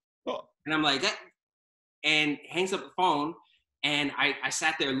 Oh. And I'm like, and hangs up the phone. And I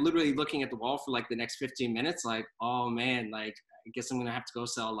sat there literally looking at the wall for like the next 15 minutes, like, oh man, like, I guess I'm gonna have to go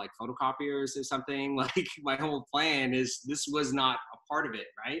sell like photocopiers or something. Like, my whole plan is, this was not a part of it,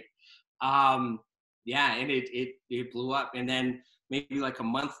 right? Yeah, and it blew up. And then maybe like a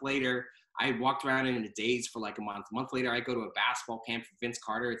month later, I walked around in a daze for like a month. A month later, I go to a basketball camp for Vince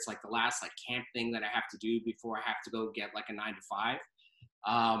Carter. It's like the last like camp thing that I have to do before I have to go get like a 9 to 5.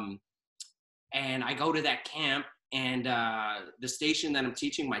 And I go to that camp, and the station that I'm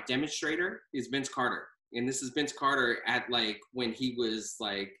teaching, my demonstrator, is Vince Carter. And this is Vince Carter at like when he was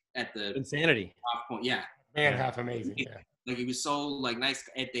like at the Insanity point. Yeah, man, half amazing. Yeah, like he was so like nice.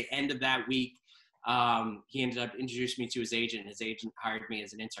 At the end of that week, he ended up introducing me to his agent. His agent hired me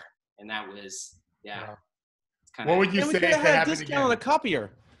as an intern. And that was, yeah. Wow. What would you say if that happened again? On a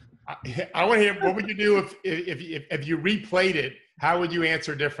copier. I want to hear, what would you do if you replayed it? How would you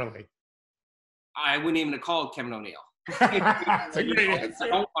answer differently? I wouldn't even have called Kevin O'Neill. That's a great answer. I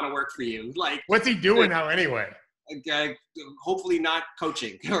don't want to work for you. Like, what's he doing now anyway? Hopefully not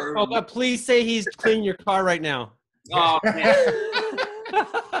coaching. But please say he's cleaning your car right now. Oh, man.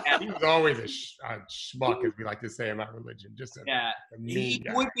 He was always a schmuck, as we like to say in my religion. Just a mean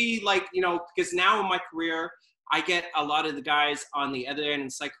guy. Would be like, you know, because now in my career, I get a lot of the guys on the other end,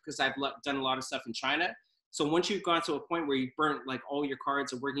 it's like, because I've done a lot of stuff in China. So once you've gone to a point where you've burnt like all your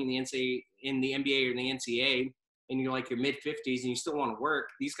cards of working in the NBA or the NCAA, and you're like your mid-50s and you still want to work,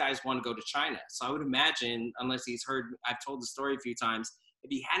 these guys want to go to China. So I would imagine, unless he's heard, I've told the story a few times, if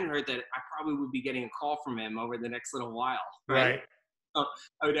he hadn't heard that, I probably would be getting a call from him over the next little while. Right. So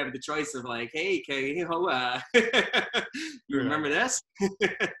I would have the choice of like, "Hey, you remember this?"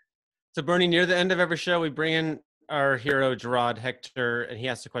 So Bernie, near the end of every show, we bring in our hero, Gerard Hector, and he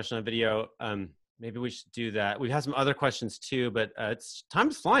asked a question on video. Maybe we should do that. We've had some other questions too, but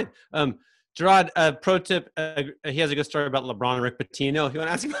time's flying. Gerard, pro tip, he has a good story about LeBron and Rick Pitino. If you want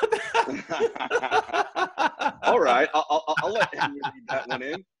to ask about that. All right. I'll let him read that one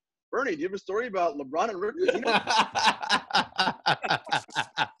in. Bernie, do you have a story about LeBron and Rick Pitino?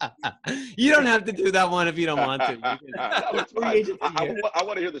 You don't have to do that one if you don't want to. I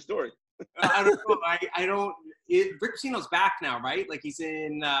want to hear the story. I don't know. I don't. Rick Pitino's back now, right? Like he's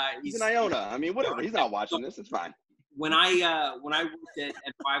in Iona. I mean, whatever. He's not watching this. It's fine. When I worked at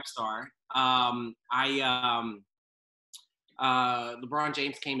 5-Star, LeBron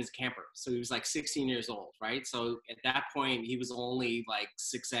James came as a camper. So he was like 16 years old, right? So at that point, he was only like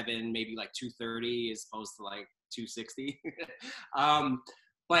 6'7", maybe like 230 as opposed to like 260.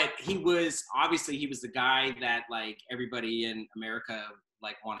 But he was the guy that like everybody in America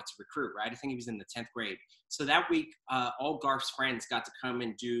like wanted to recruit, right? I think he was in the 10th grade. So that week, all Garf's friends got to come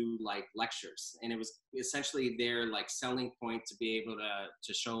and do like lectures, and it was essentially their like selling point to be able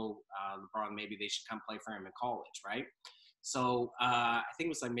to show LeBron maybe they should come play for him in college, right? So I think it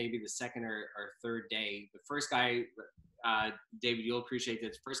was like maybe the second or third day. The first guy, David, you'll appreciate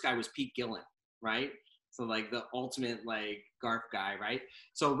this. First guy was Pete Gillen, right? So like the ultimate like Garf guy, right?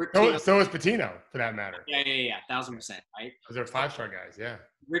 So Rick. So is Pitino, for that matter. Yeah, 1,000%, right? Because they're 5-star guys, yeah.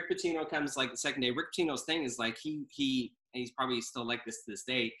 Rick Pitino comes like the second day. Rick Pitino's thing is like he's probably still like this to this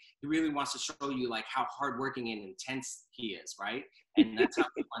day. He really wants to show you like how hardworking and intense he is, right? And that's how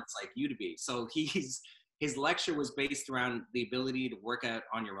he wants like you to be. So his lecture was based around the ability to work out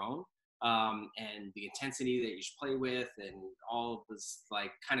on your own. and the intensity that you should play with, and all this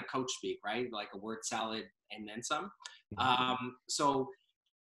like kind of coach speak, right? Like a word salad and then some. So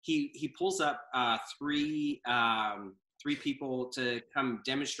he pulls up three people to come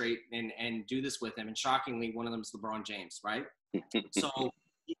demonstrate and do this with him, and shockingly, one of them is LeBron James, right? So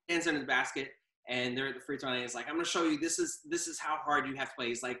he stands under the basket, and they're at the free throw line. He's like, "I'm going to show you. This is how hard you have to play."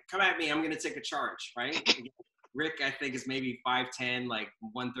 He's like, "Come at me. I'm going to take a charge," right? Rick, I think, is maybe 5'10", like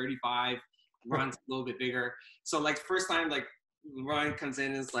 135. Ron's a little bit bigger. So like the first time, like Ron comes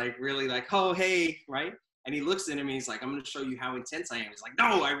in and is like really like, "Oh, hey," right? And he looks at him and he's like, "I'm going to show you how intense I am." He's like,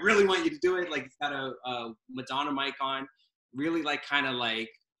 "No, I really want you to do it." Like he's got a Madonna mic on, really like kind of like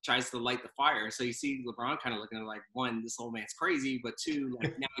tries to light the fire. So you see LeBron kind of looking at like, one, this old man's crazy, but two,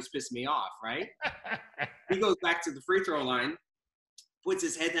 like now he's pissing me off, right? He goes back to the free throw line, puts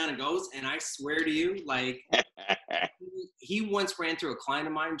his head down and goes, and I swear to you, like he once ran through a client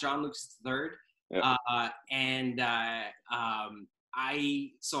of mine, John Lucas III, Yep.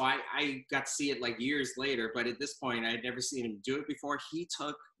 I got to see it like years later, but at this point I had never seen him do it before. He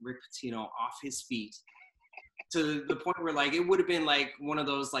took Rick Pitino off his feet to the point where like it would have been like one of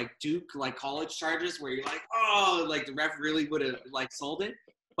those like Duke like college charges where you're like, oh, like the ref really would have like sold it.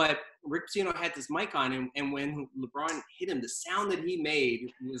 But Rick Pitino had this mic on him, and when LeBron hit him, the sound that he made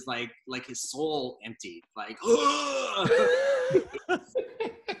was like his soul emptied, like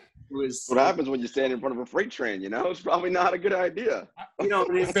was What happens when you stand in front of a freight train? You know, it's probably not a good idea. You know,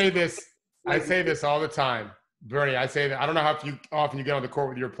 I say this all the time, Bernie. I say that I don't know how often you get on the court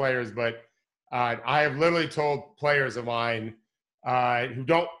with your players, but I have literally told players of mine who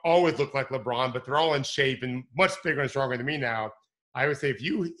don't always look like LeBron, but they're all in shape and much bigger and stronger than me now. I would say, if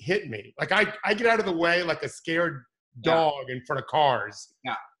you hit me, like I get out of the way like a scared dog in front of cars.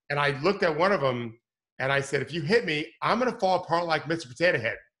 Yeah. And I looked at one of them and I said, if you hit me, I'm going to fall apart like Mr. Potato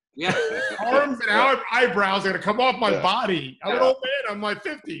Head. Yeah. Arms and eyebrows are going to come off my body. I'm an old man. I'm in my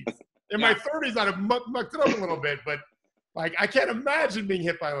 50s. In my 30s, I'd have mucked it up a little bit, but like I can't imagine being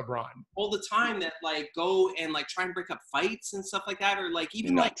hit by LeBron. All the time that like go and like try and break up fights and stuff like that, or like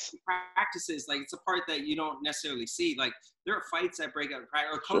even Nuts. like practices, like it's a part that you don't necessarily see. Like there are fights that break up,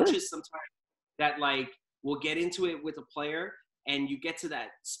 or coaches sometimes that like will get into it with a player, and you get to that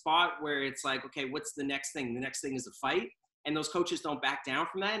spot where it's like, okay, what's the next thing? The next thing is a fight. And those coaches don't back down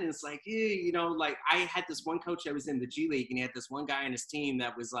from that. And it's like, you know, like I had this one coach that was in the G League, and he had this one guy on his team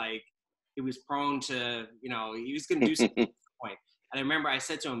that was like, he was prone to, you know, he was going to do something at some point. And I remember I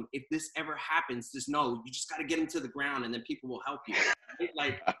said to him, if this ever happens, just know, you just got to get him to the ground and then people will help you. Right?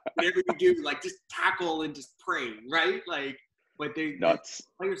 Like whatever you do, like just tackle and just pray, right? Like, but Nuts.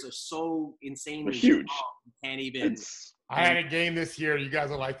 Players are so insanely huge. You can't even. I had a game this year. You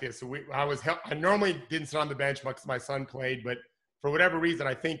guys are like this. So I normally didn't sit on the bench because my son played, but for whatever reason,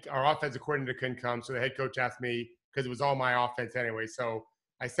 I think our offensive coordinator couldn't come. So the head coach asked me, because it was all my offense anyway. So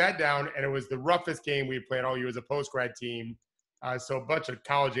I sat down, and it was the roughest game we had played all year as a post-grad team. So a bunch of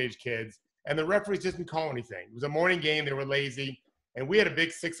college-age kids. And the referees didn't call anything. It was a morning game. They were lazy. And we had a big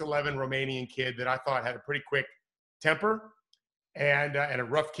 6'11" Romanian kid that I thought had a pretty quick temper and a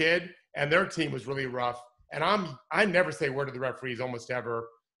rough kid. And their team was really rough. And I never say a word to the referees almost ever.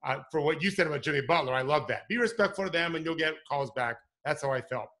 For what you said about Jimmy Butler, I love that. Be respectful to them, and you'll get calls back. That's how I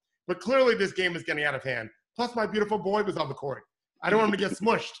felt. But clearly this game is getting out of hand. Plus, my beautiful boy was on the court. I don't want him to get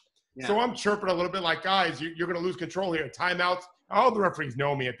smushed. Yeah. So I'm chirping a little bit like, guys, you're going to lose control here. Timeouts. All the referees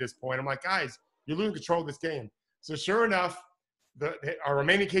know me at this point. I'm like, guys, you're losing control of this game. So sure enough, our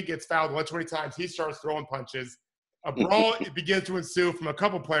Romanian kid gets fouled 120 times. He starts throwing punches. A brawl begins to ensue from a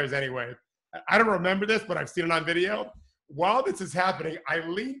couple players anyway. I don't remember this, but I've seen it on video. While this is happening, I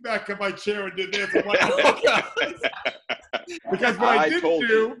leaned back in my chair and did this. I'm like, oh, God. Because what I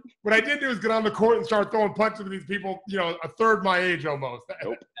didn't do is get on the court and start throwing punches with these people, you know, a third my age almost.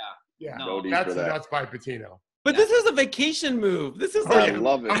 Nope. Yeah. No That's nuts by Pitino. But this is a vacation move. This is I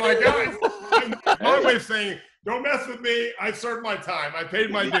love it. I'm like, guys, my way of saying, don't mess with me. I served my time. I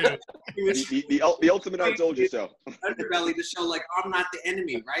paid my dues. the ultimate I told you so. Underbelly to show, like, I'm not the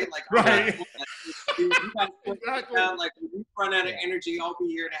enemy, right? Like, right. You guys exactly. Like, when we run out of energy, I'll be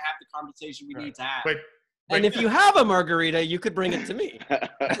here to have the conversation we need to have. But and if you have a margarita, you could bring it to me.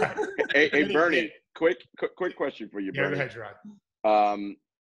 hey, Bernie, quick question for you, Bernie. Go ahead, Gerard.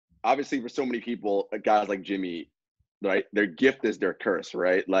 Obviously, for so many people, guys like Jimmy, right, their gift is their curse,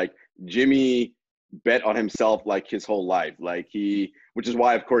 right? Like, Jimmy bet on himself like his whole life, which is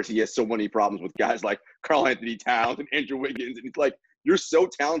why, of course, he has so many problems with guys like Karl Anthony Towns and Andrew Wiggins. And it's like, you're so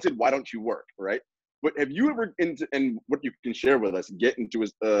talented, why don't you work, right? But have you ever, and what you can share with us, get into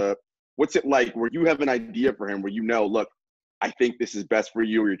his, what's it like where you have an idea for him where you know, look, I think this is best for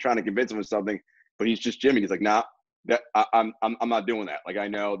you, or you're trying to convince him of something, but he's just Jimmy. He's like, nah, I'm not doing that. Like, I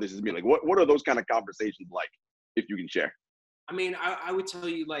know this is me. Like, what are those kind of conversations like, if you can share? I mean, I would tell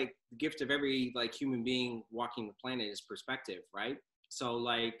you, like, the gift of every, like, human being walking the planet is perspective, right? So,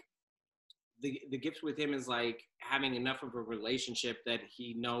 like, the gift with him is, like, having enough of a relationship that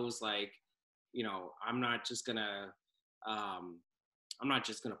he knows, like, you know, I'm not just gonna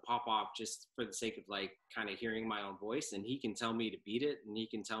pop off just for the sake of, like, kind of hearing my own voice, and he can tell me to beat it, and he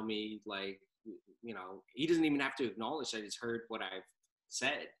can tell me, like, you know, he doesn't even have to acknowledge that he's heard what I've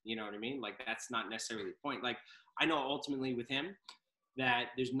said, you know what I mean? Like, that's not necessarily the point. Like, I know ultimately with him that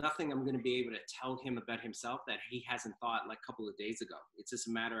there's nothing I'm going to be able to tell him about himself that he hasn't thought, like, a couple of days ago. It's just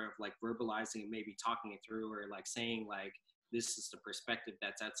a matter of, like, verbalizing and maybe talking it through, or, like, saying, like, this is the perspective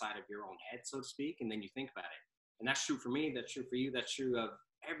that's outside of your own head, so to speak, and then you think about it. And that's true for me, that's true for you, that's true of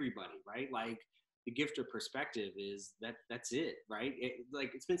everybody, right? Like, the gift of perspective is that's it, right?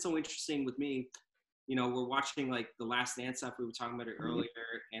 Like, it's been so interesting with me. You know, we're watching, like, the Last Dance stuff, we were talking about it earlier,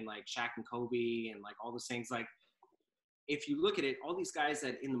 and, like, Shaq and Kobe and, like, all those things. Like, if you look at it, all these guys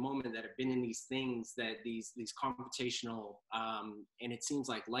that in the moment that have been in these things, that these confrontational, and it seems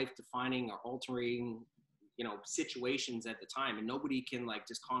like life-defining or altering, you know, situations at the time, and nobody can, like,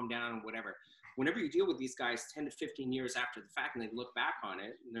 just calm down and whatever. Whenever you deal with these guys 10 to 15 years after the fact, and they look back on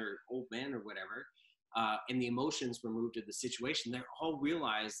it, and they're old men or whatever, and the emotions removed of the situation, they're all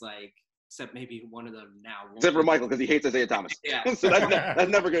realized, like, except maybe one of them now. Except for Michael, because he hates Isaiah Thomas. Yeah. So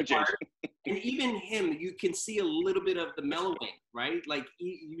that's never going to change. And even him, you can see a little bit of the mellowing, right? Like,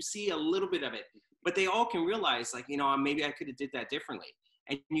 you see a little bit of it, but they all can realize, like, you know, maybe I could have did that differently.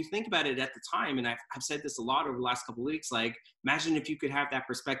 And you think about it at the time, and I've said this a lot over the last couple of weeks, like, imagine if you could have that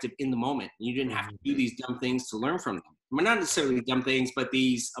perspective in the moment, and you didn't have to do these dumb things to learn from them. Well, not necessarily dumb things, but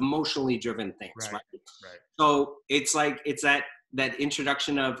these emotionally driven things, right? So it's like, it's that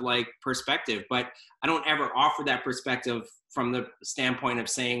introduction of, like, perspective, but I don't ever offer that perspective from the standpoint of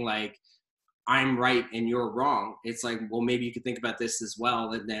saying, like, I'm right and you're wrong. It's like, well, maybe you could think about this as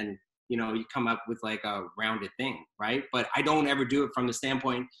well, and then, you know, you come up with, like, a rounded thing, right? But I don't ever do it from the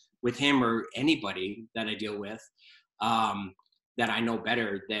standpoint with him or anybody that I deal with, that I know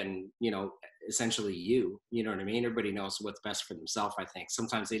better than, you know, essentially you know what I mean? Everybody knows what's best for themselves, I think.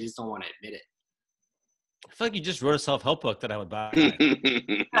 Sometimes they just don't want to admit it. I feel like you just wrote a self-help book that I would buy.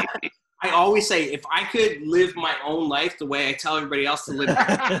 I always say, if I could live my own life the way I tell everybody else to live,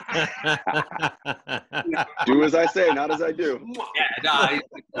 do as I say, not as I do. Yeah, no, I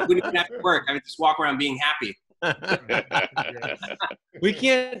wouldn't even have to work. I would just walk around being happy. We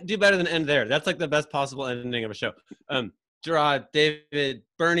can't do better than end there. That's, like, the best possible ending of a show. Gerard, David,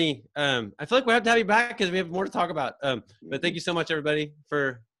 Bernie, I feel like we have to have you back because we have more to talk about. But thank you so much, everybody,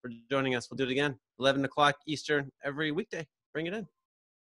 for joining us. We'll do it again, 11 o'clock Eastern every weekday. Bring it in.